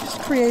think it just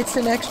creates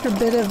an extra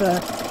bit of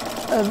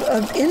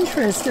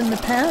interest in the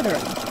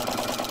pattern.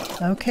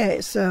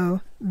 Okay,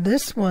 so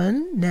this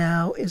one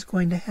now is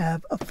going to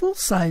have a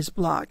full-size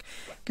block,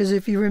 because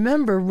if you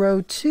remember,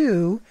 row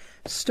 2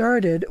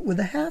 started with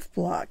a half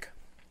block.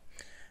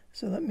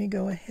 So let me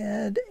go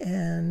ahead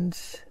and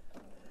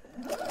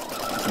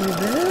do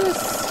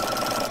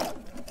this,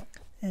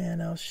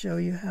 and I'll show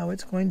you how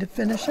it's going to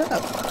finish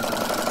up.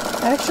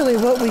 Actually,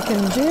 what we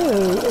can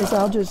do is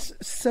I'll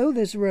just sew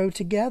this row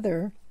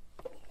together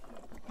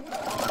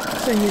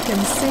so you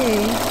can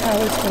see how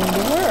it's going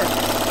to work.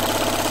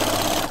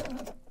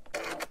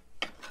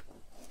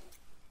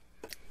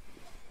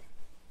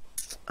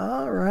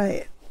 All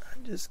right,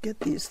 just get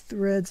these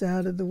threads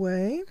out of the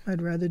way.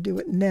 I'd rather do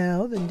it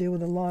now than deal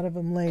with a lot of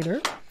them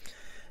later.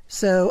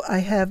 So I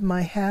have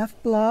my half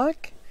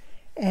block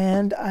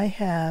and I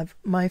have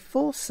my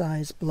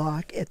full-size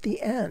block at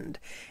the end.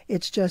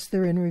 It's just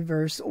they're in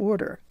reverse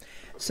order.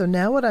 So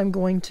now what I'm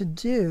going to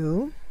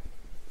do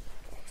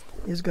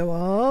is go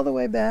all the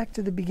way back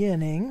to the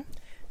beginning,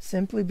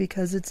 simply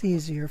because it's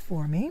easier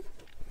for me,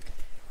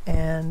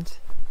 and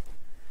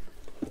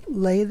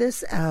lay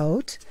this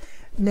out.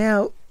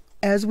 Now,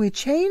 as we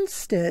chain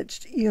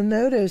stitched, you'll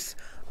notice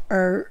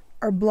our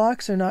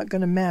blocks are not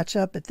going to match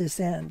up at this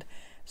end.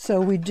 So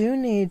we do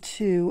need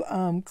to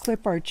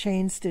clip our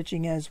chain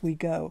stitching as we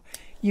go.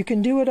 You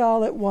can do it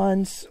all at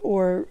once,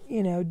 or,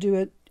 you know, do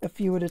it a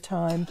few at a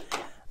time.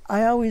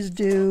 I always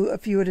do a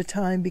few at a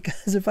time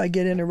because if I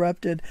get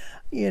interrupted,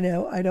 you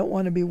know, I don't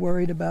want to be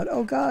worried about,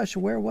 oh gosh,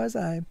 where was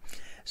I?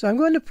 So I'm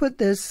going to put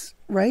this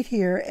right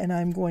here, and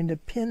I'm going to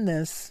pin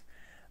this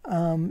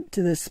to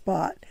this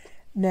spot.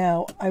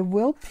 Now, I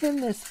will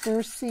pin this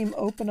first seam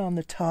open on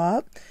the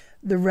top.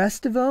 The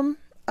rest of them,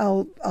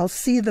 I'll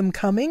see them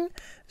coming,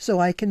 so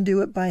I can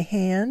do it by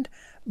hand.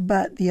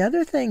 But the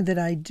other thing that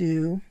I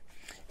do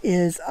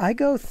is I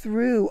go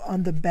through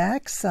on the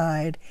back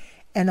side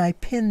and I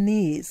pin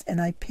these,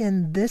 and I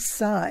pin this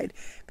side,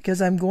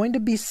 because I'm going to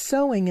be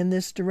sewing in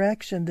this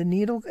direction. The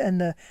needle and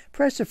the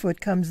pressure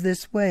foot comes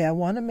this way. I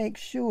want to make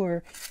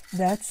sure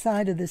that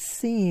side of the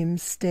seam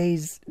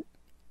stays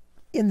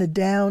in the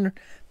down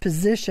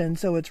position,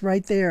 so it's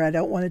right there. I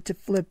don't want it to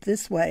flip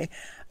this way,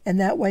 and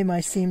that way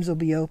my seams will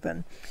be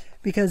open.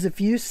 Because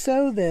if you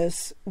sew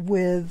this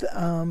with,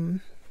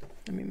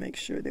 let me make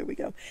sure, there we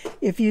go.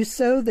 If you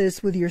sew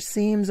this with your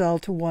seams all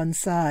to one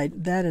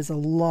side, that is a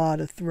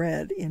lot of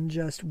thread in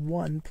just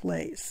one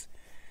place.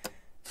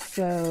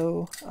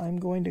 So I'm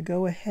going to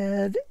go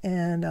ahead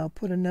and I'll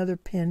put another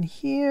pin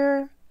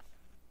here.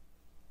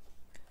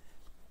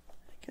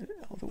 Get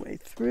it all the way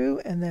through,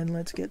 and then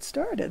let's get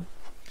started.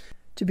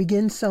 To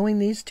begin sewing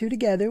these two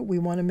together, we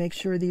want to make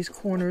sure these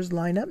corners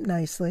line up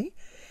nicely,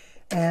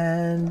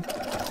 and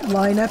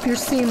line up your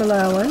seam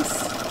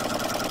allowance.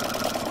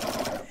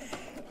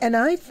 And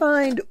I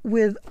find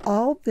with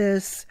all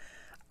this,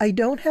 I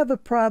don't have a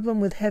problem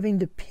with having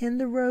to pin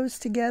the rows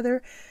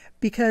together,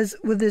 because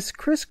with this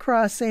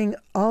crisscrossing,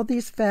 all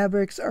these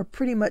fabrics are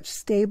pretty much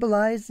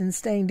stabilized and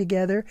staying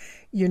together.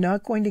 You're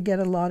not going to get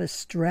a lot of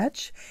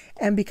stretch,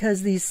 and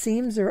because these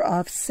seams are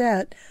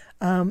offset,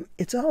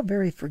 it's all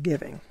very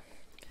forgiving.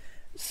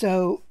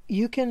 So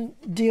you can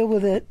deal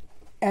with it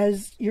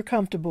as you're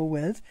comfortable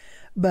with,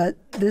 but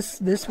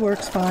this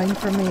works fine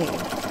for me.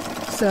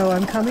 So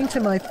I'm coming to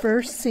my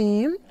first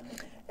seam,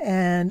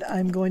 and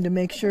I'm going to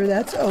make sure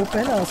that's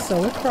open. I'll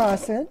sew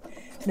across it.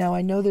 Now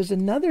I know there's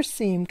another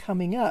seam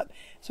coming up.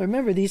 So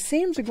remember, these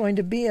seams are going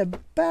to be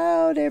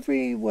about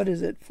every,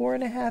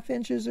 4.5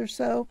 inches or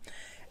so.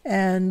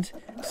 And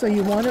so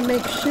you want to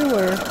make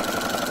sure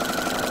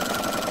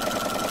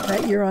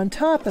that you're on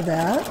top of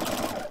that.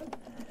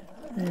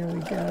 There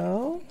we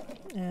go.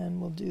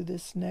 And we'll do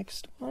this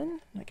next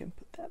one. I can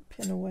put that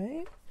pin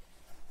away.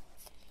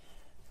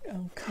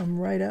 I'll come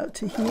right out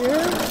to here.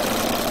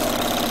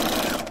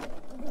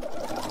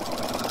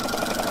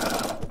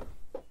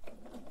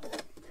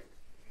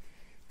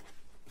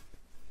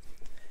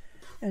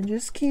 And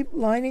just keep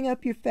lining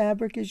up your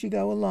fabric as you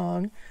go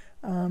along.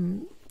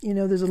 You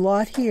know, there's a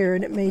lot here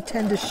and it may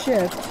tend to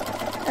shift.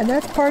 And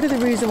that's part of the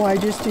reason why I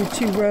just do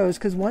 2 rows,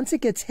 because once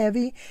it gets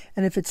heavy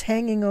and if it's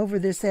hanging over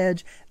this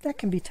edge, that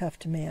can be tough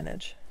to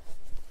manage.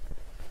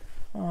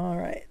 All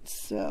right,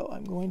 so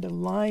I'm going to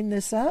line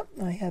this up.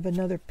 I have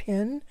another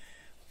pin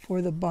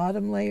for the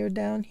bottom layer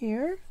down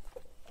here.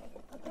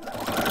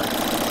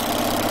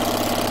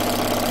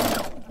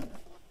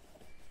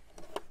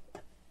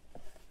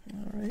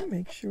 All right,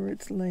 make sure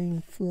it's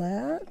laying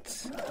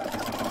flat.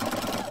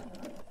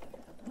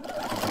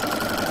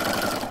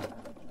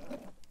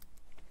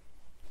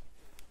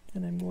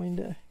 And I'm going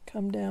to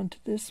come down to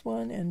this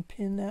one and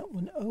pin that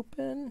one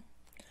open.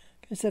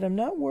 Like I said, I'm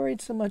not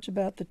worried so much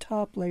about the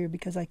top layer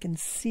because I can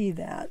see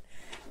that,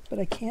 but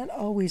I can't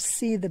always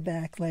see the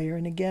back layer.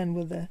 And again,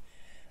 with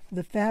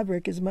the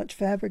fabric, as much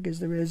fabric as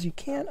there is, you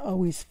can't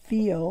always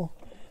feel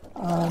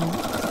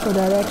for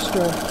that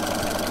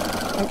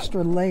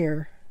extra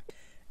layer.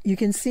 You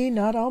can see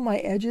not all my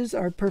edges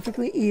are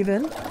perfectly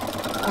even.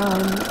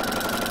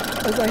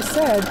 As I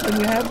said, when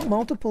you have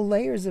multiple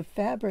layers of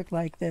fabric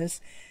like this,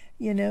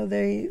 you know,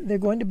 they're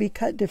going to be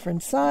cut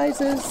different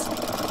sizes,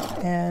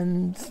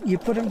 and you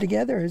put them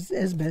together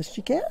as best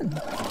you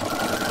can.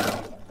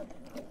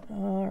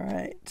 All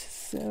right,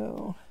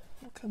 so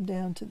we'll come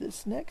down to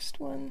this next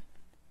one.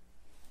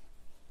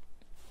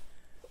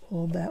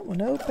 Hold that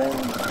one open.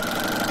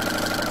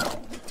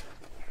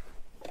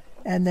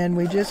 And then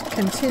we just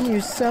continue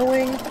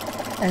sewing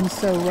and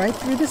sew right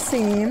through the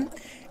seam.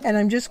 And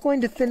I'm just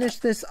going to finish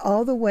this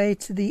all the way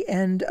to the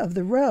end of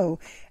the row,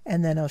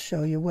 and then I'll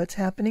show you what's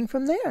happening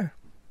from there.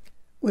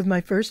 With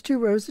my first 2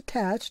 rows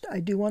attached,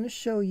 I do want to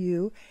show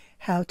you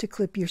how to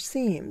clip your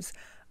seams.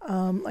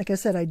 Like I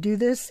said, I do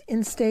this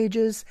in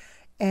stages,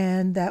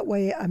 and that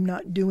way I'm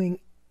not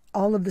doing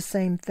all of the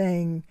same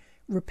thing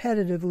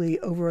repetitively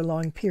over a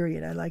long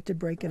period. I like to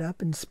break it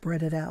up and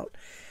spread it out.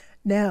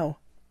 Now,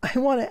 I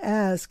want to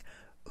ask,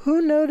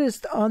 who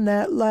noticed on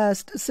that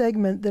last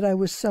segment that I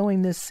was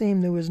sewing this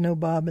seam there was no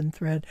bobbin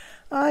thread?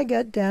 I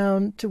got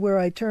down to where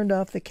I turned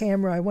off the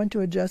camera. I went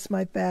to adjust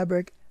my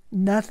fabric.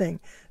 Nothing.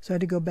 So I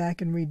had to go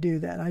back and redo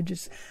that. I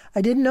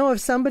didn't know if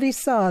somebody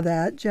saw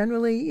that.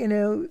 Generally, you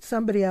know,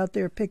 somebody out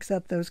there picks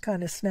up those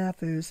kind of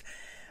snafus.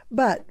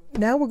 But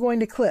now we're going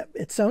to clip.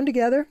 It's sewn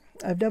together.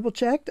 I've double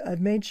checked.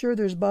 I've made sure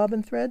there's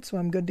bobbin thread, so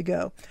I'm good to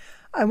go.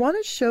 I want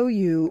to show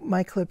you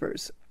my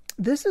clippers.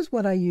 This is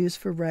what I use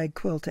for rag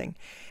quilting.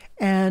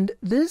 And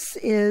this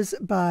is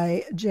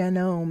by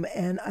Janome,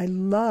 and I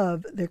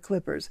love their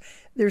clippers.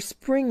 They're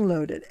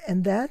spring-loaded,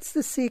 and that's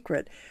the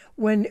secret.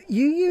 When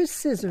you use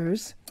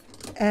scissors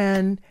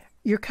and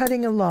you're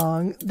cutting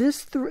along,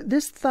 this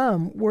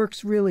thumb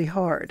works really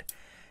hard.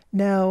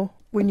 Now,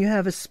 when you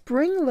have a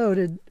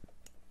spring-loaded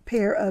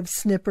pair of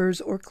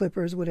snippers or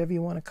clippers, whatever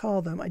you want to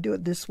call them, I do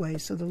it this way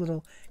so the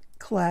little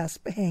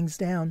clasp hangs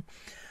down.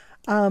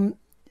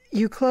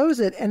 You close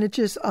it and it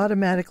just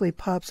automatically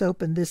pops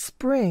open. This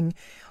spring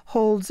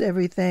holds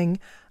everything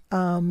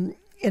in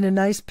a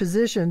nice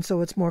position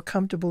so it's more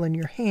comfortable in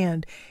your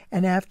hand.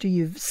 And after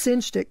you've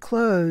cinched it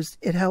closed,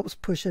 it helps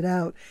push it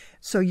out.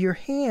 So your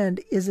hand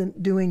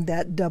isn't doing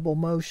that double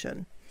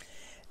motion.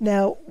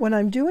 Now, when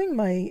I'm doing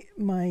my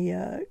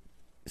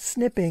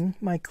snipping,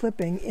 my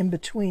clipping in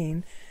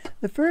between,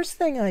 the first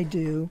thing I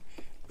do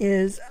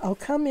is I'll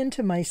come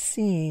into my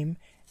seam,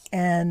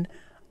 and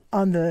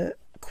on the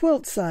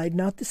quilt side,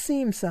 not the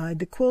seam side,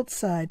 the quilt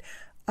side,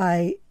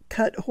 I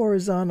cut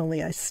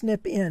horizontally. I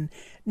snip in.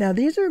 Now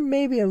these are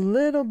maybe a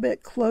little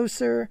bit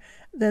closer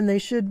than they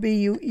should be.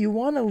 You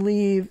want to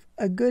leave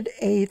a good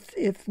 1/8,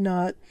 if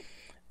not,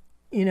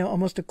 you know,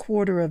 almost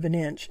 1/4 of an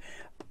inch.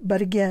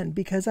 But again,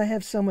 because I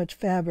have so much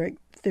fabric,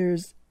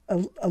 there's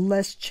a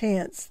less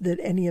chance that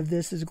any of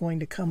this is going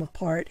to come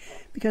apart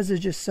because there's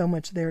just so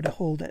much there to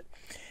hold it.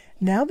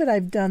 Now that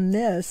I've done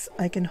this,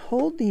 I can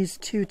hold these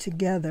two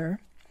together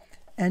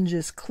and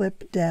just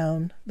clip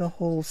down the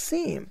whole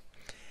seam.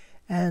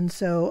 And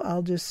so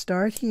I'll just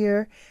start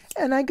here,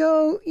 and I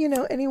go, you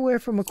know, anywhere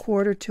from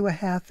 1/4 to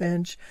 1/2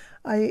 inch.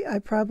 I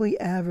probably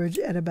average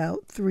at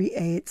about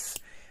 3/8.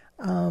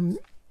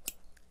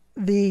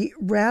 The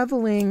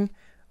raveling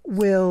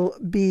will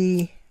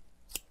be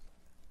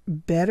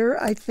better,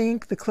 I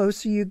think, the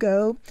closer you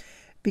go,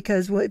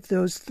 because if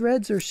those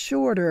threads are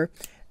shorter,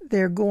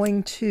 they're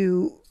going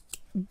to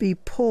be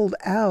pulled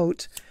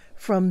out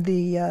from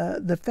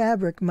the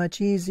fabric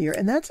much easier.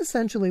 And that's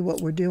essentially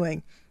what we're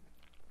doing.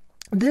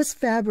 This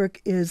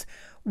fabric is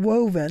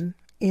woven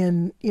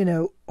in, you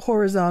know,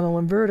 horizontal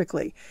and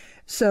vertically.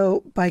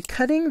 So by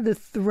cutting the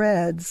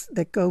threads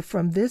that go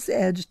from this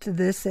edge to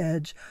this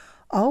edge,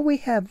 all we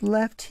have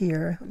left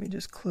here, let me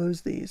just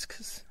close these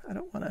because I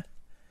don't want to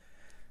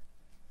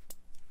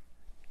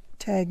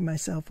tag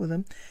myself with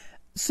them.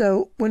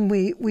 So when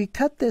we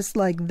cut this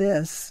like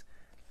this,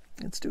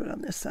 let's do it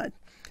on this side.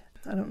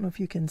 I don't know if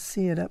you can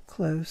see it up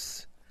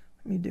close.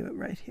 Let me do it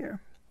right here.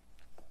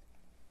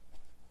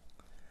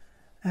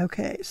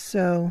 Okay,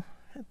 so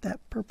get that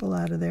purple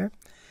out of there.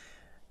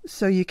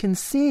 So you can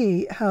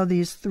see how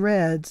these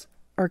threads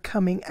are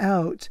coming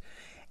out.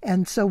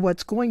 And so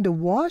what's going to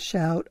wash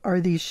out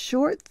are these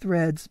short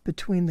threads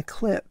between the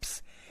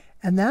clips.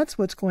 And that's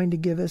what's going to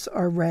give us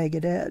our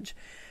ragged edge.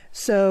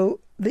 So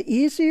the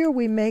easier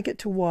we make it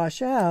to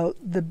wash out,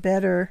 the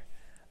better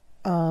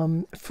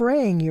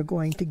fraying you're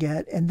going to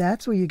get. And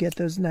that's where you get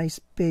those nice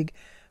big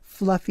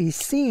fluffy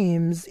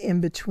seams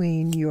in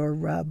between your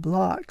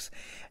blocks.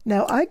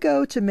 Now I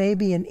go to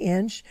maybe 1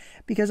 inch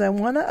because I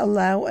want to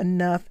allow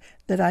enough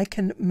that I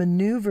can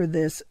maneuver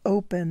this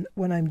open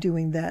when I'm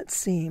doing that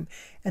seam.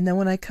 And then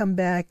when I come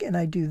back and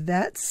I do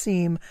that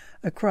seam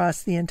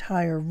across the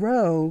entire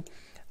row,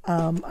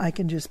 I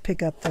can just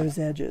pick up those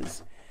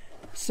edges.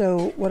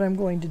 So what I'm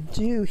going to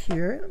do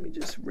here, let me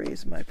just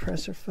raise my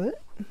presser foot,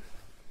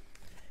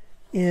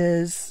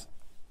 is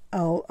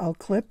I'll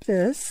clip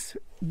this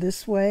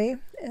way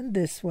and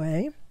this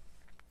way,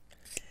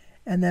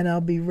 and then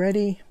I'll be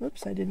ready.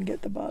 Whoops, I didn't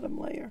get the bottom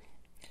layer.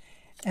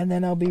 And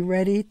then I'll be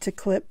ready to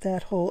clip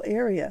that whole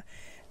area.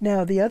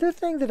 Now the other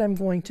thing that I'm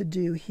going to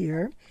do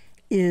here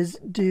is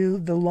do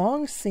the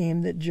long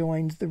seam that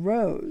joins the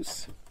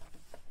rows.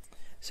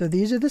 So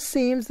these are the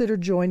seams that are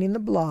joining the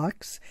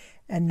blocks,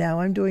 and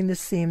now I'm doing the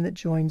seam that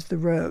joins the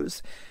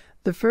rows.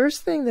 The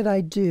first thing that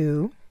I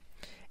do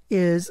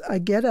is I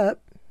get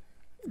up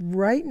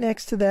right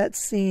next to that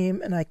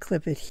seam and I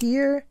clip it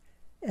here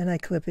and I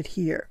clip it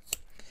here.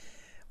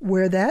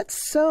 Where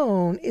that's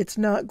sewn, it's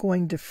not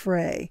going to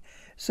fray.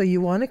 So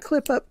you want to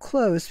clip up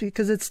close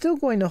because it's still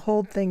going to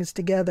hold things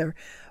together,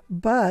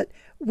 but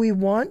we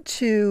want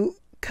to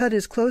cut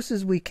as close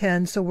as we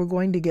can, so we're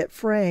going to get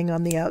fraying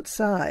on the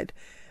outside.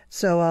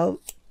 So I'll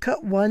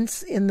cut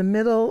once in the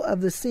middle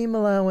of the seam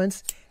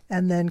allowance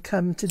and then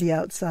come to the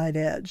outside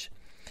edge.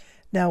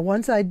 Now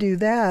once I do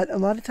that, a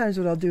lot of times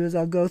what I'll do is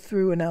I'll go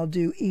through and I'll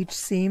do each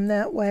seam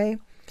that way.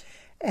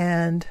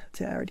 And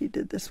see, I already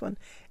did this one.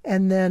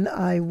 And then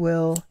I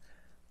will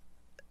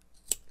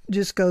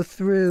just go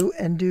through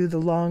and do the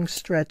long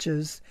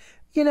stretches.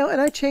 You know,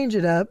 and I change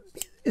it up.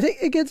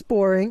 It gets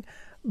boring,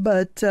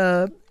 but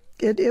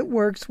it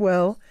works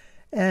well.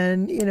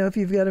 And, you know, if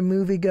you've got a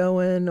movie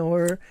going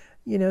or,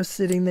 you know,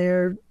 sitting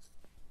there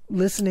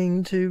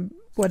listening to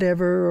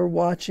whatever or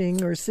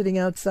watching or sitting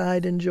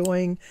outside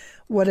enjoying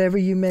whatever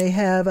you may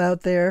have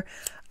out there,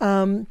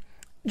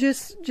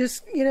 just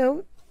you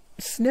know,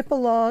 snip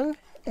along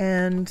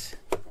and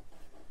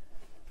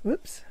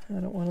whoops, I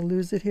don't want to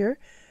lose it here.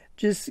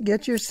 Just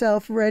get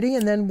yourself ready,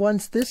 and then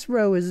once this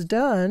row is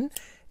done,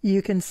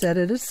 you can set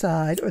it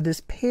aside, or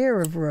this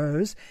pair of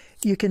rows,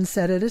 you can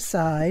set it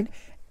aside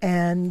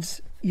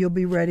and you'll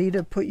be ready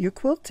to put your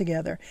quilt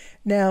together.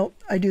 Now,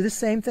 I do the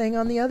same thing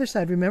on the other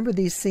side. Remember,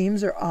 these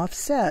seams are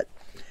offset,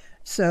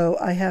 so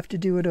I have to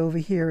do it over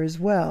here as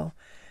well.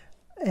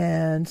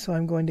 And so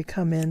I'm going to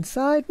come in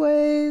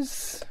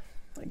sideways.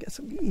 I guess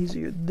it'll be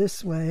easier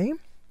this way,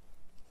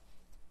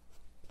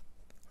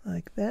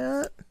 like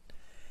that.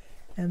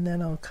 And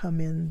then I'll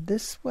come in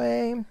this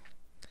way,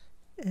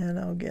 and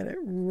I'll get it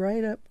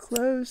right up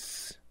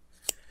close,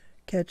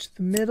 catch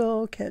the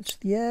middle, catch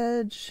the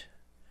edge.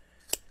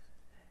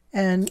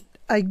 And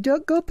I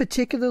don't go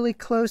particularly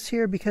close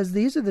here because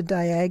these are the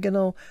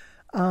diagonal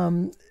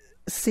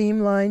seam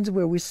lines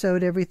where we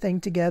sewed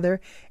everything together.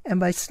 And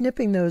by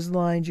snipping those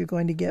lines, you're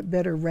going to get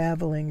better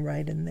raveling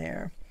right in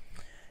there.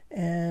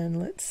 And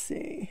let's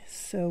see.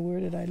 So where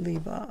did I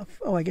leave off?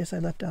 Oh, I guess I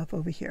left off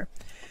over here.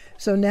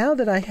 So now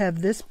that I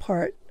have this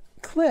part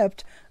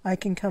clipped, I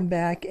can come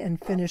back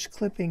and finish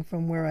clipping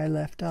from where I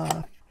left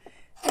off.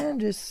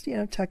 And just, you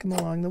know, tuck them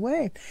along the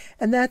way.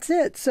 And that's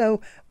it.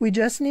 So we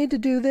just need to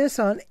do this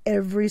on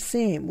every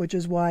seam, which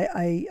is why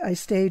I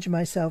stage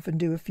myself and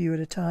do a few at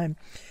a time.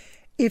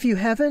 If you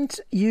haven't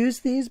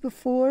used these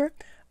before,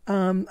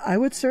 I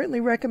would certainly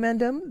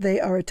recommend them. They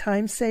are a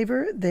time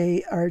saver.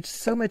 They are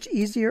so much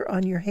easier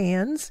on your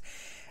hands,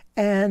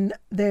 and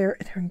they're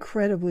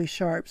incredibly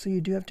sharp. So you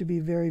do have to be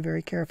very,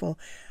 very careful.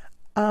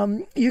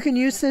 You can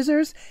use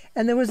scissors,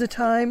 and there was a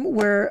time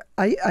where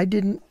I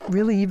didn't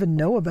really even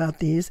know about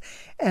these,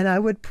 and I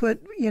would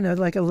put, you know,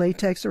 like a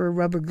latex or a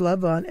rubber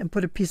glove on and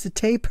put a piece of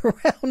tape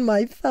around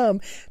my thumb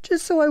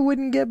just so I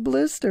wouldn't get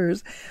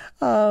blisters.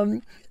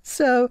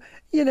 So,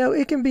 you know,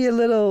 it can be a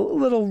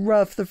little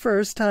rough the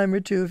first time or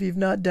two if you've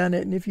not done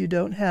it and if you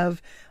don't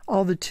have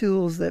all the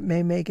tools that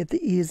may make it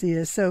the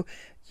easiest. So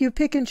you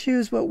pick and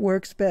choose what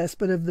works best,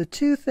 but of the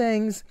two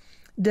things,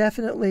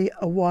 definitely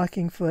a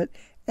walking foot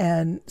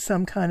and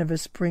some kind of a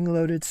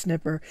spring-loaded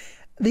snipper.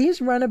 These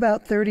run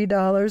about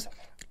 $30.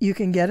 You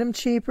can get them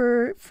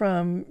cheaper,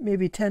 from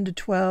maybe $10 to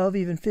 $12,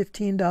 even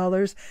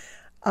 $15.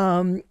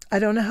 I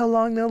don't know how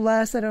long they'll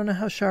last. I don't know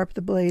how sharp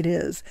the blade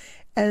is.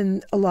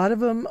 And a lot of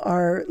them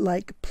are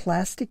like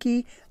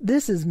plasticky.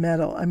 This is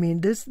metal. I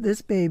mean, this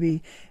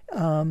baby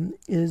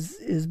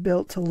is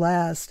built to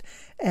last,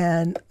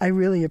 and I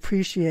really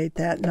appreciate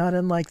that. Not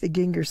unlike the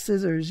Ginger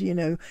scissors. You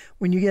know,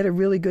 when you get a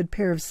really good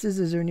pair of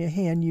scissors in your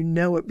hand, you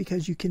know it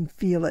because you can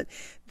feel it.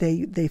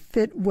 They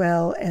fit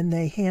well and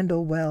they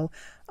handle well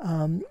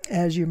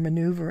as you're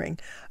maneuvering.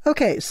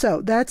 Okay, so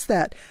that's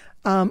that.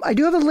 I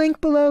do have a link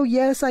below.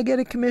 Yes, I get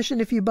a commission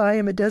if you buy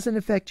them. It doesn't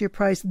affect your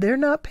price. They're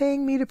not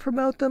paying me to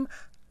promote them.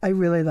 I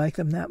really like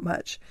them that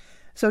much.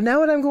 So now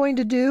what I'm going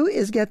to do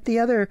is get the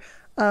other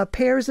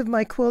pairs of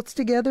my quilts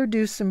together,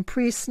 do some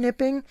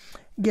pre-snipping,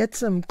 get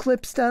some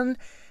clips done,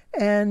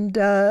 and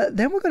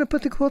then we're going to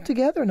put the quilt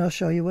together, and I'll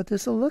show you what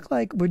this will look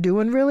like. We're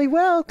doing really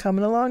well,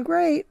 coming along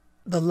great.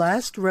 The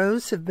last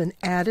rows have been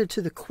added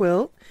to the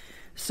quilt,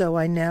 so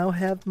I now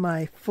have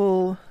my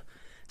full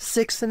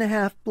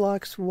 6.5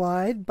 blocks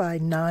wide by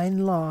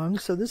 9 long.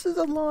 So this is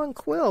a long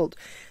quilt.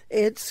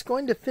 It's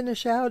going to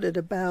finish out at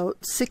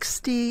about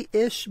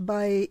 60-ish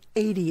by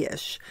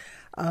 80-ish,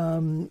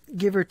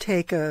 give or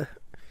take a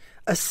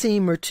a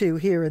seam or two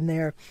here and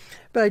there.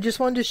 But I just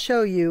wanted to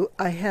show you,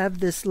 I have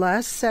this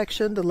last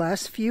section, the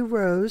last few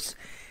rows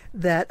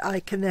that I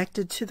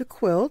connected to the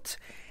quilt.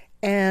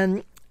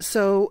 And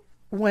so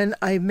when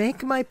I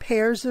make my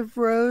pairs of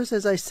rows,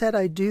 as I said,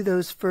 I do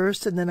those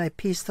first and then I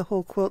piece the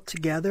whole quilt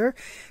together,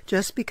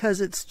 just because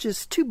it's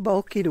just too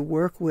bulky to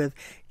work with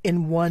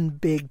in one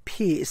big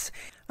piece.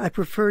 I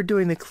prefer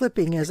doing the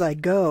clipping as I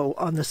go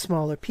on the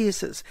smaller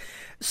pieces.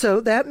 So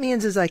that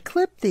means as I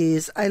clip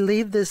these, I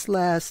leave this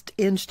last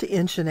inch to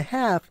inch and a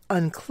half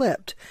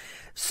unclipped,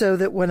 so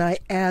that when I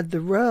add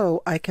the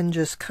row, I can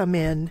just come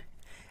in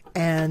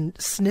and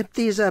snip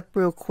these up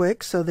real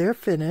quick so they're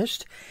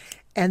finished,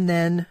 and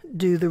then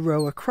do the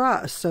row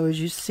across. So as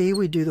you see,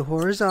 we do the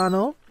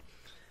horizontal,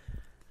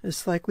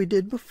 just like we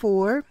did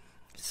before.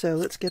 So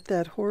let's get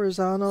that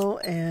horizontal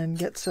and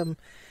get some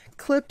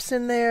clips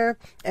in there.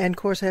 And of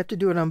course I have to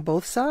do it on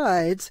both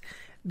sides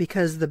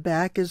because the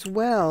back as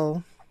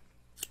well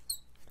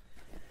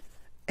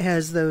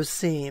has those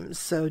seams.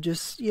 So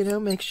just,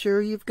 make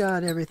sure you've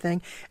got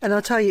everything. And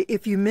I'll tell you,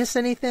 if you miss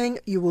anything,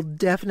 you will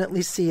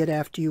definitely see it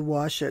after you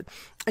wash it.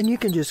 And you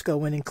can just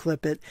go in and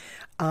clip it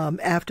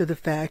after the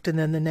fact, and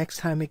then the next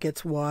time it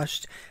gets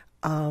washed,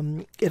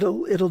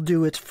 it'll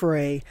do its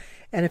fray.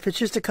 And if it's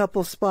just a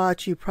couple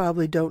spots, you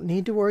probably don't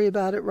need to worry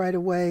about it right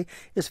away.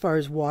 As far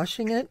as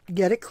washing it,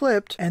 get it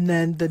clipped, and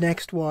then the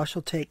next wash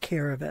will take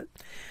care of it.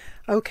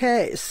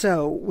 Okay,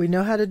 so we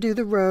know how to do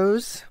the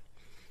rows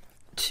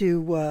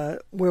to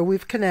where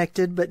we've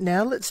connected, but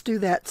now let's do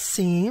that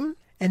seam.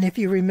 And if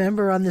you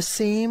remember, on the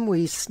seam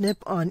we snip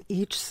on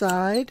each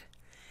side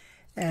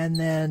and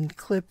then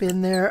clip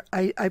in there.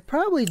 I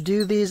probably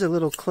do these a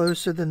little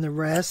closer than the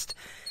rest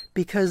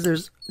because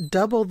there's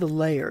double the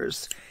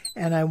layers,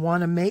 and I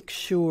want to make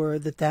sure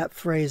that that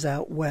frays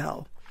out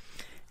well.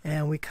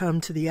 And we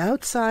come to the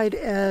outside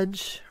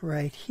edge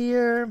right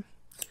here,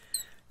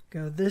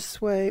 go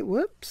this way,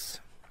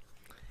 whoops,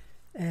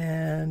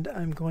 and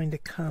I'm going to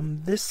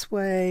come this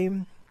way.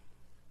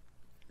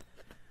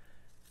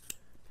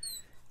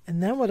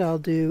 And then what I'll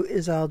do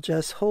is I'll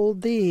just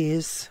hold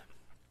these.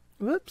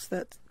 Whoops,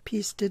 that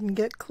piece didn't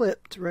get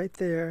clipped right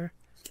there.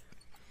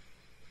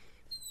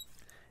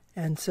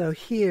 And so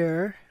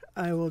here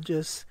I will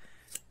just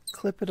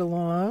clip it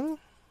along.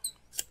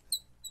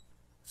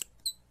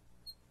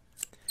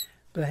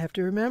 But I have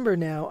to remember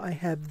now I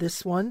have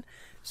this one,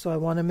 so I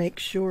want to make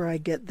sure I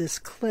get this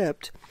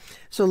clipped.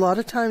 So a lot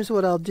of times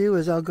what I'll do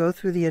is I'll go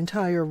through the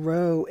entire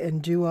row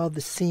and do all the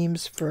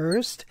seams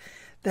first.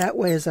 That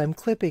way as I'm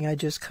clipping, I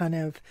just kind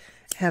of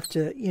have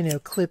to,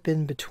 clip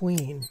in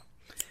between.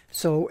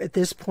 So at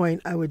this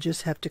point I would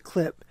just have to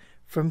clip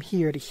from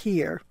here to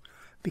here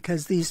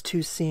because these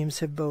two seams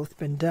have both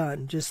been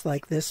done, just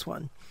like this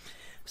one.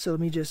 So let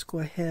me just go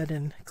ahead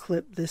and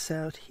clip this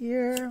out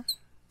here.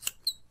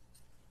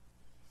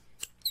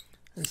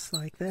 Just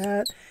like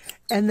that.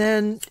 And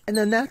then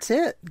that's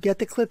it. Get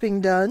the clipping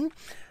done.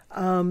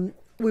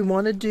 We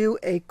want to do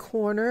a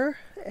corner,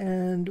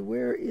 and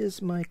where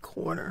is my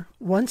corner?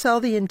 Once all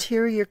the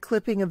interior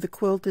clipping of the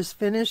quilt is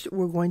finished,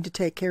 we're going to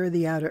take care of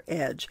the outer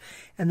edge.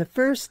 And the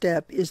first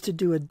step is to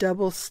do a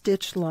double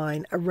stitch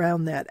line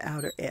around that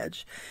outer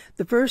edge.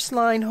 The first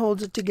line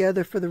holds it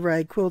together for the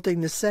rag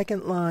quilting. The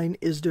second line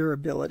is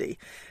durability.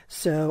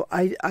 So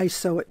I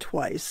sew it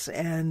twice,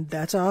 and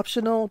that's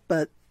optional,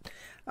 but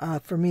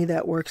for me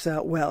that works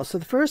out well. So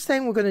the first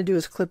thing we're going to do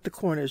is clip the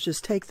corners.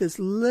 Just take this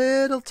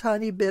little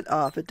tiny bit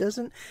off. It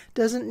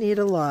doesn't need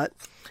a lot,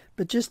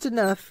 but just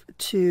enough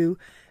to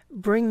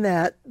bring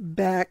that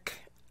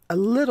back a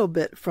little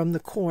bit from the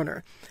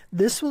corner.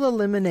 This will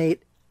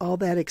eliminate all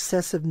that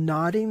excessive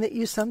knotting that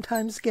you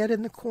sometimes get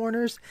in the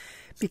corners,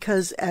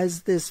 because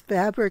as this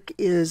fabric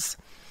is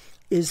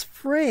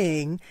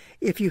fraying,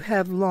 if you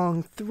have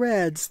long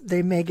threads,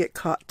 they may get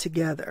caught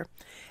together.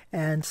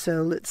 And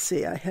so let's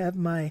see, I have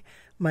my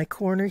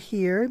corner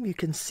here. You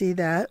can see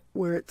that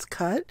where it's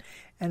cut,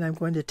 and I'm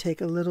going to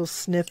take a little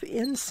snip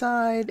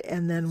inside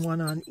and then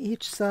one on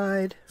each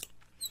side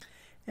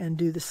and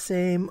do the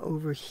same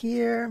over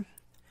here.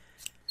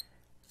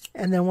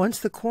 And then once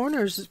the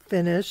corner's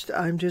finished,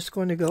 I'm just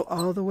going to go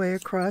all the way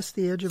across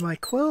the edge of my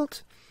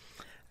quilt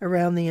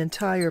around the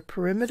entire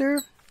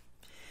perimeter,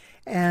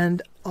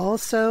 and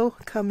also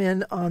come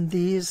in on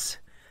these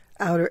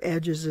outer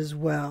edges as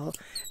well.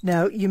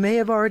 Now, you may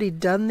have already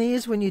done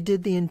these when you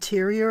did the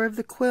interior of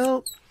the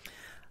quilt,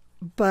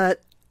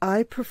 but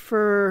I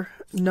prefer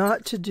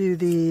not to do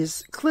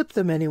these, clip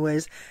them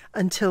anyways,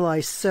 until I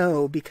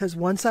sew, because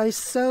once I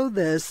sew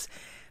this,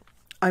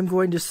 I'm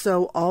going to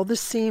sew all the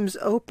seams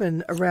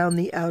open around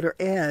the outer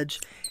edge,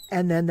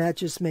 and then that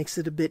just makes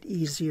it a bit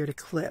easier to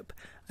clip.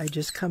 I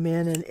just come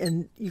in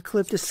and you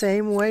clip the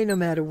same way no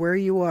matter where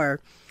you are.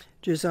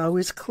 Just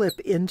always clip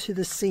into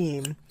the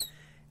seam,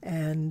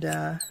 and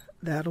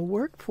that'll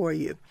work for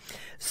you.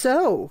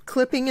 So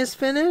clipping is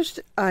finished.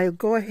 I'll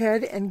go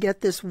ahead and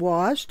get this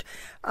washed.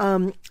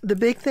 The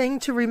big thing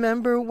to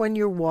remember when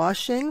you're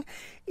washing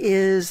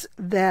is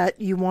that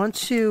you want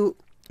to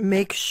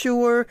make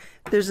sure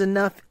there's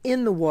enough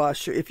in the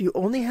washer. If you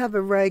only have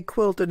a rag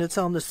quilt and it's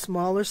on the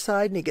smaller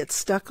side and it gets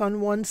stuck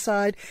on one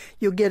side,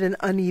 you'll get an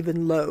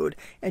uneven load,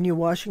 and your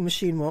washing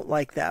machine won't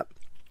like that.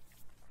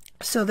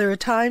 So there are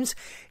times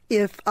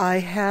if I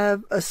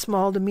have a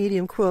small to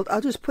medium quilt,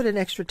 I'll just put an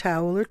extra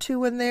towel or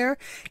two in there.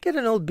 Get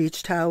an old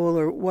beach towel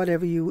or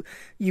whatever you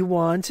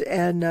want,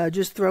 and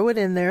just throw it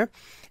in there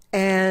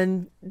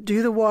and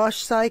do the wash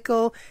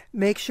cycle.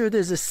 Make sure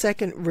there's a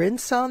second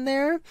rinse on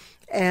there,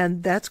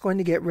 and that's going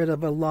to get rid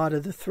of a lot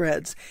of the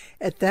threads.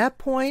 At that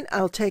point,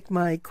 I'll take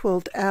my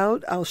quilt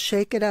out. I'll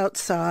shake it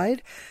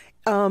outside.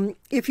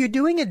 If you're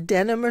doing a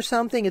denim or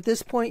something, at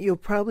this point you'll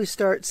probably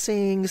start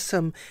seeing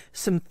some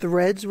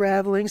threads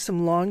raveling,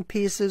 some long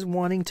pieces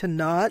wanting to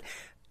knot.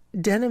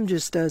 Denim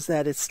just does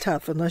that. It's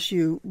tough. Unless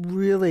you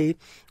really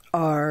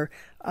are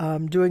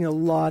doing a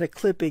lot of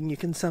clipping, you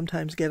can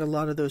sometimes get a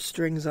lot of those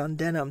strings on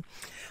denim.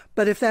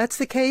 But if that's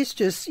the case,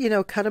 just,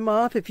 cut them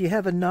off. If you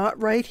have a knot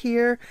right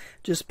here,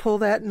 just pull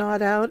that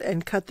knot out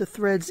and cut the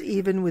threads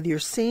even with your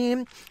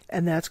seam,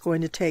 and that's going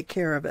to take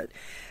care of it.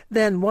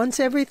 Then once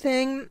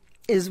everything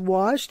is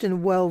washed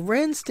and well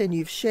rinsed and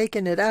you've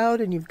shaken it out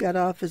and you've got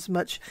off as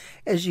much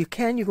as you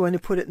can, you're going to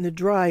put it in the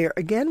dryer,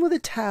 again with a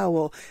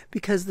towel,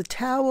 because the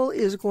towel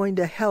is going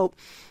to help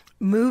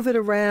move it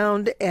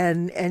around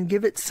and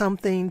give it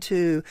something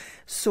to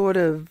sort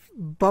of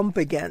bump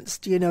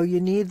against. You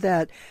need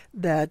that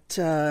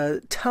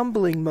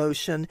tumbling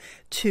motion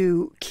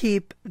to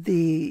keep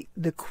the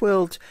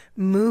quilt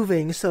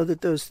moving so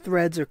that those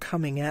threads are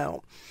coming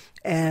out.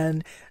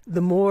 And the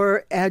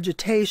more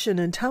agitation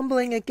and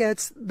tumbling it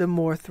gets, the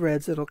more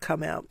threads it'll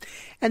come out.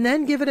 And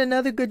then give it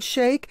another good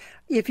shake.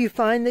 If you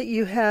find that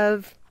you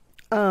have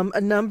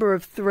a number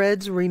of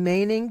threads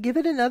remaining, give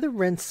it another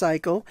rinse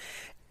cycle.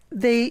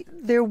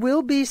 There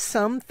will be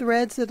some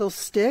threads that'll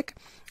stick,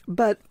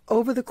 but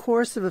over the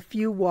course of a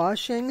few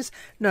washings,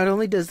 not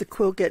only does the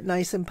quilt get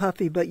nice and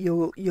puffy, but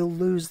you'll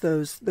lose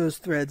those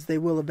threads. They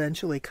will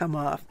eventually come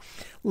off.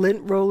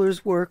 Lint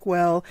rollers work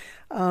well.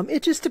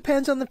 It just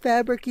depends on the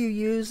fabric you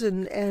use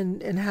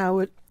and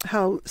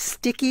how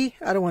sticky,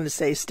 I don't want to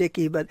say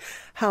sticky, but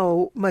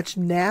how much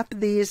nap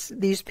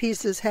these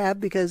pieces have,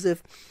 because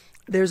if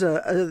there's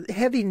a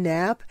heavy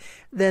nap,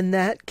 then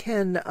that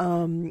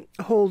can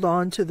hold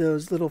on to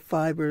those little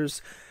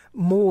fibers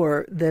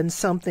more than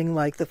something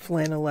like the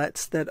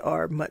flannelettes that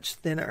are much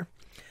thinner.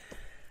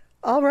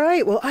 All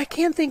right, well, I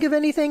can't think of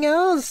anything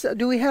else.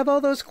 Do we have all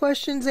those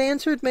questions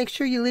answered? Make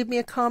sure you leave me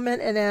a comment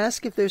and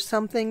ask if there's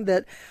something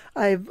that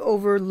I've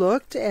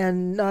overlooked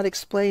and not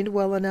explained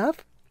well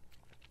enough.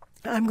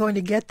 I'm going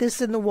to get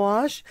this in the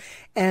wash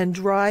and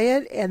dry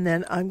it, and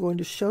then I'm going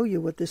to show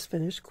you what this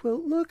finished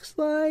quilt looks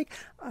like.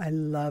 I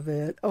love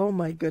it. Oh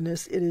my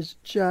goodness, it is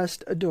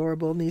just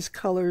adorable, and these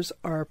colors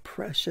are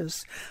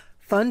precious.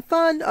 Fun,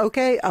 fun.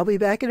 Okay, I'll be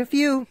back in a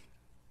few.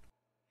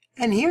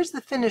 And here's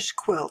the finished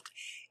quilt.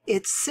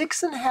 It's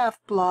 6.5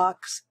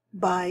 blocks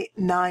by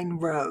 9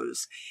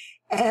 rows.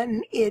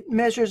 And it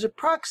measures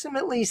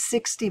approximately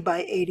 60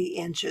 by 80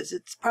 inches.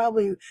 It's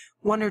probably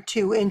 1 or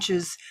 2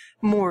 inches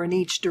more in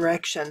each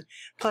direction.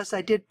 Plus,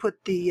 I did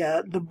put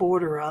the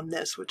border on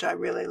this, which I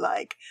really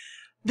like.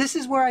 This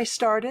is where I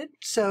started.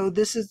 So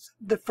this is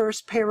the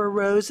first pair of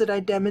rows that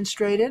I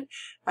demonstrated.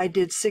 I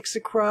did 6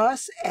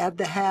 across, add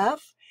the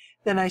half.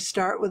 Then I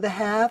start with a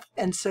half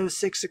and sew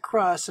 6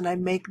 across, and I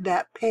make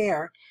that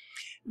pair.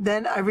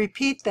 Then I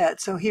repeat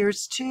that. So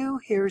here's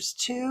 2, here's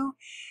 2.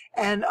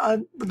 And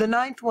the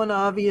 9th one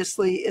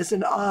obviously is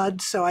an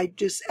odd, so I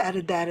just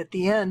added that at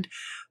the end.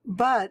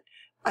 But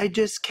I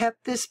just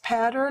kept this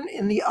pattern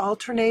in the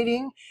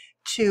alternating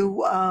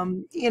to,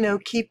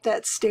 keep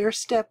that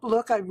stair-step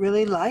look. I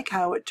really like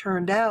how it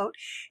turned out.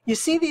 You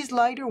see these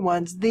lighter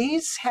ones.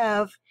 These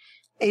have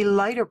a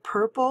lighter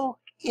purple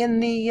in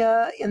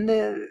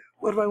the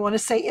what do I want to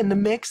say, in the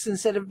mix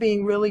instead of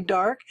being really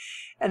dark.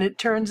 And it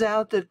turns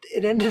out that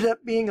it ended up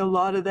being a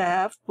lot of the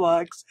half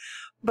blocks.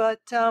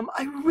 But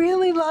I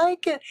really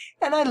like it.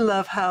 And I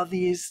love how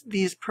these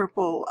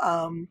purple,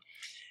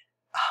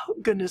 oh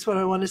goodness, what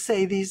I want to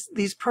say,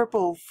 these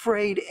purple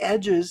frayed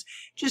edges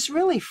just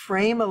really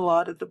frame a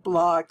lot of the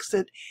blocks.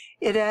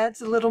 It adds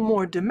a little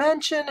more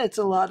dimension. It's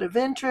a lot of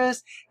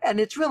interest,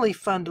 and it's really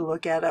fun to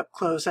look at up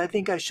close. I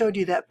think I showed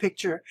you that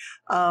picture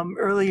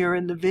earlier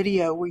in the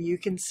video where you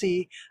can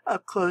see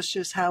up close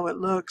just how it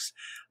looks.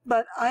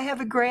 But I have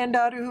a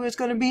granddaughter who is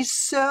going to be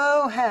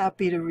so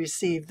happy to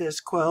receive this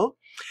quilt.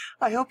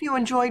 I hope you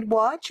enjoyed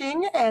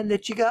watching and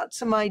that you got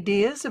some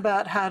ideas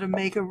about how to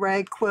make a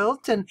rag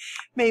quilt and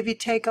maybe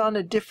take on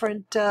a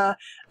different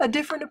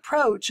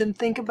approach and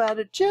think about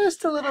it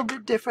just a little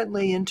bit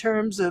differently in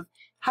terms of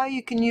how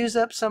you can use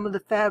up some of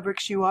the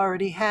fabrics you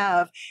already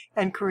have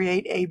and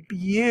create a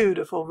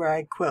beautiful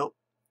rag quilt.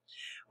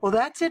 Well,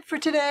 that's it for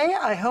today.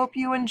 I hope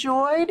you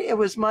enjoyed. It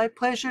was my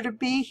pleasure to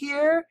be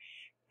here.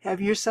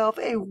 Have yourself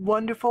a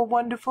wonderful,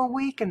 wonderful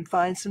week and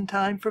find some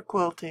time for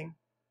quilting.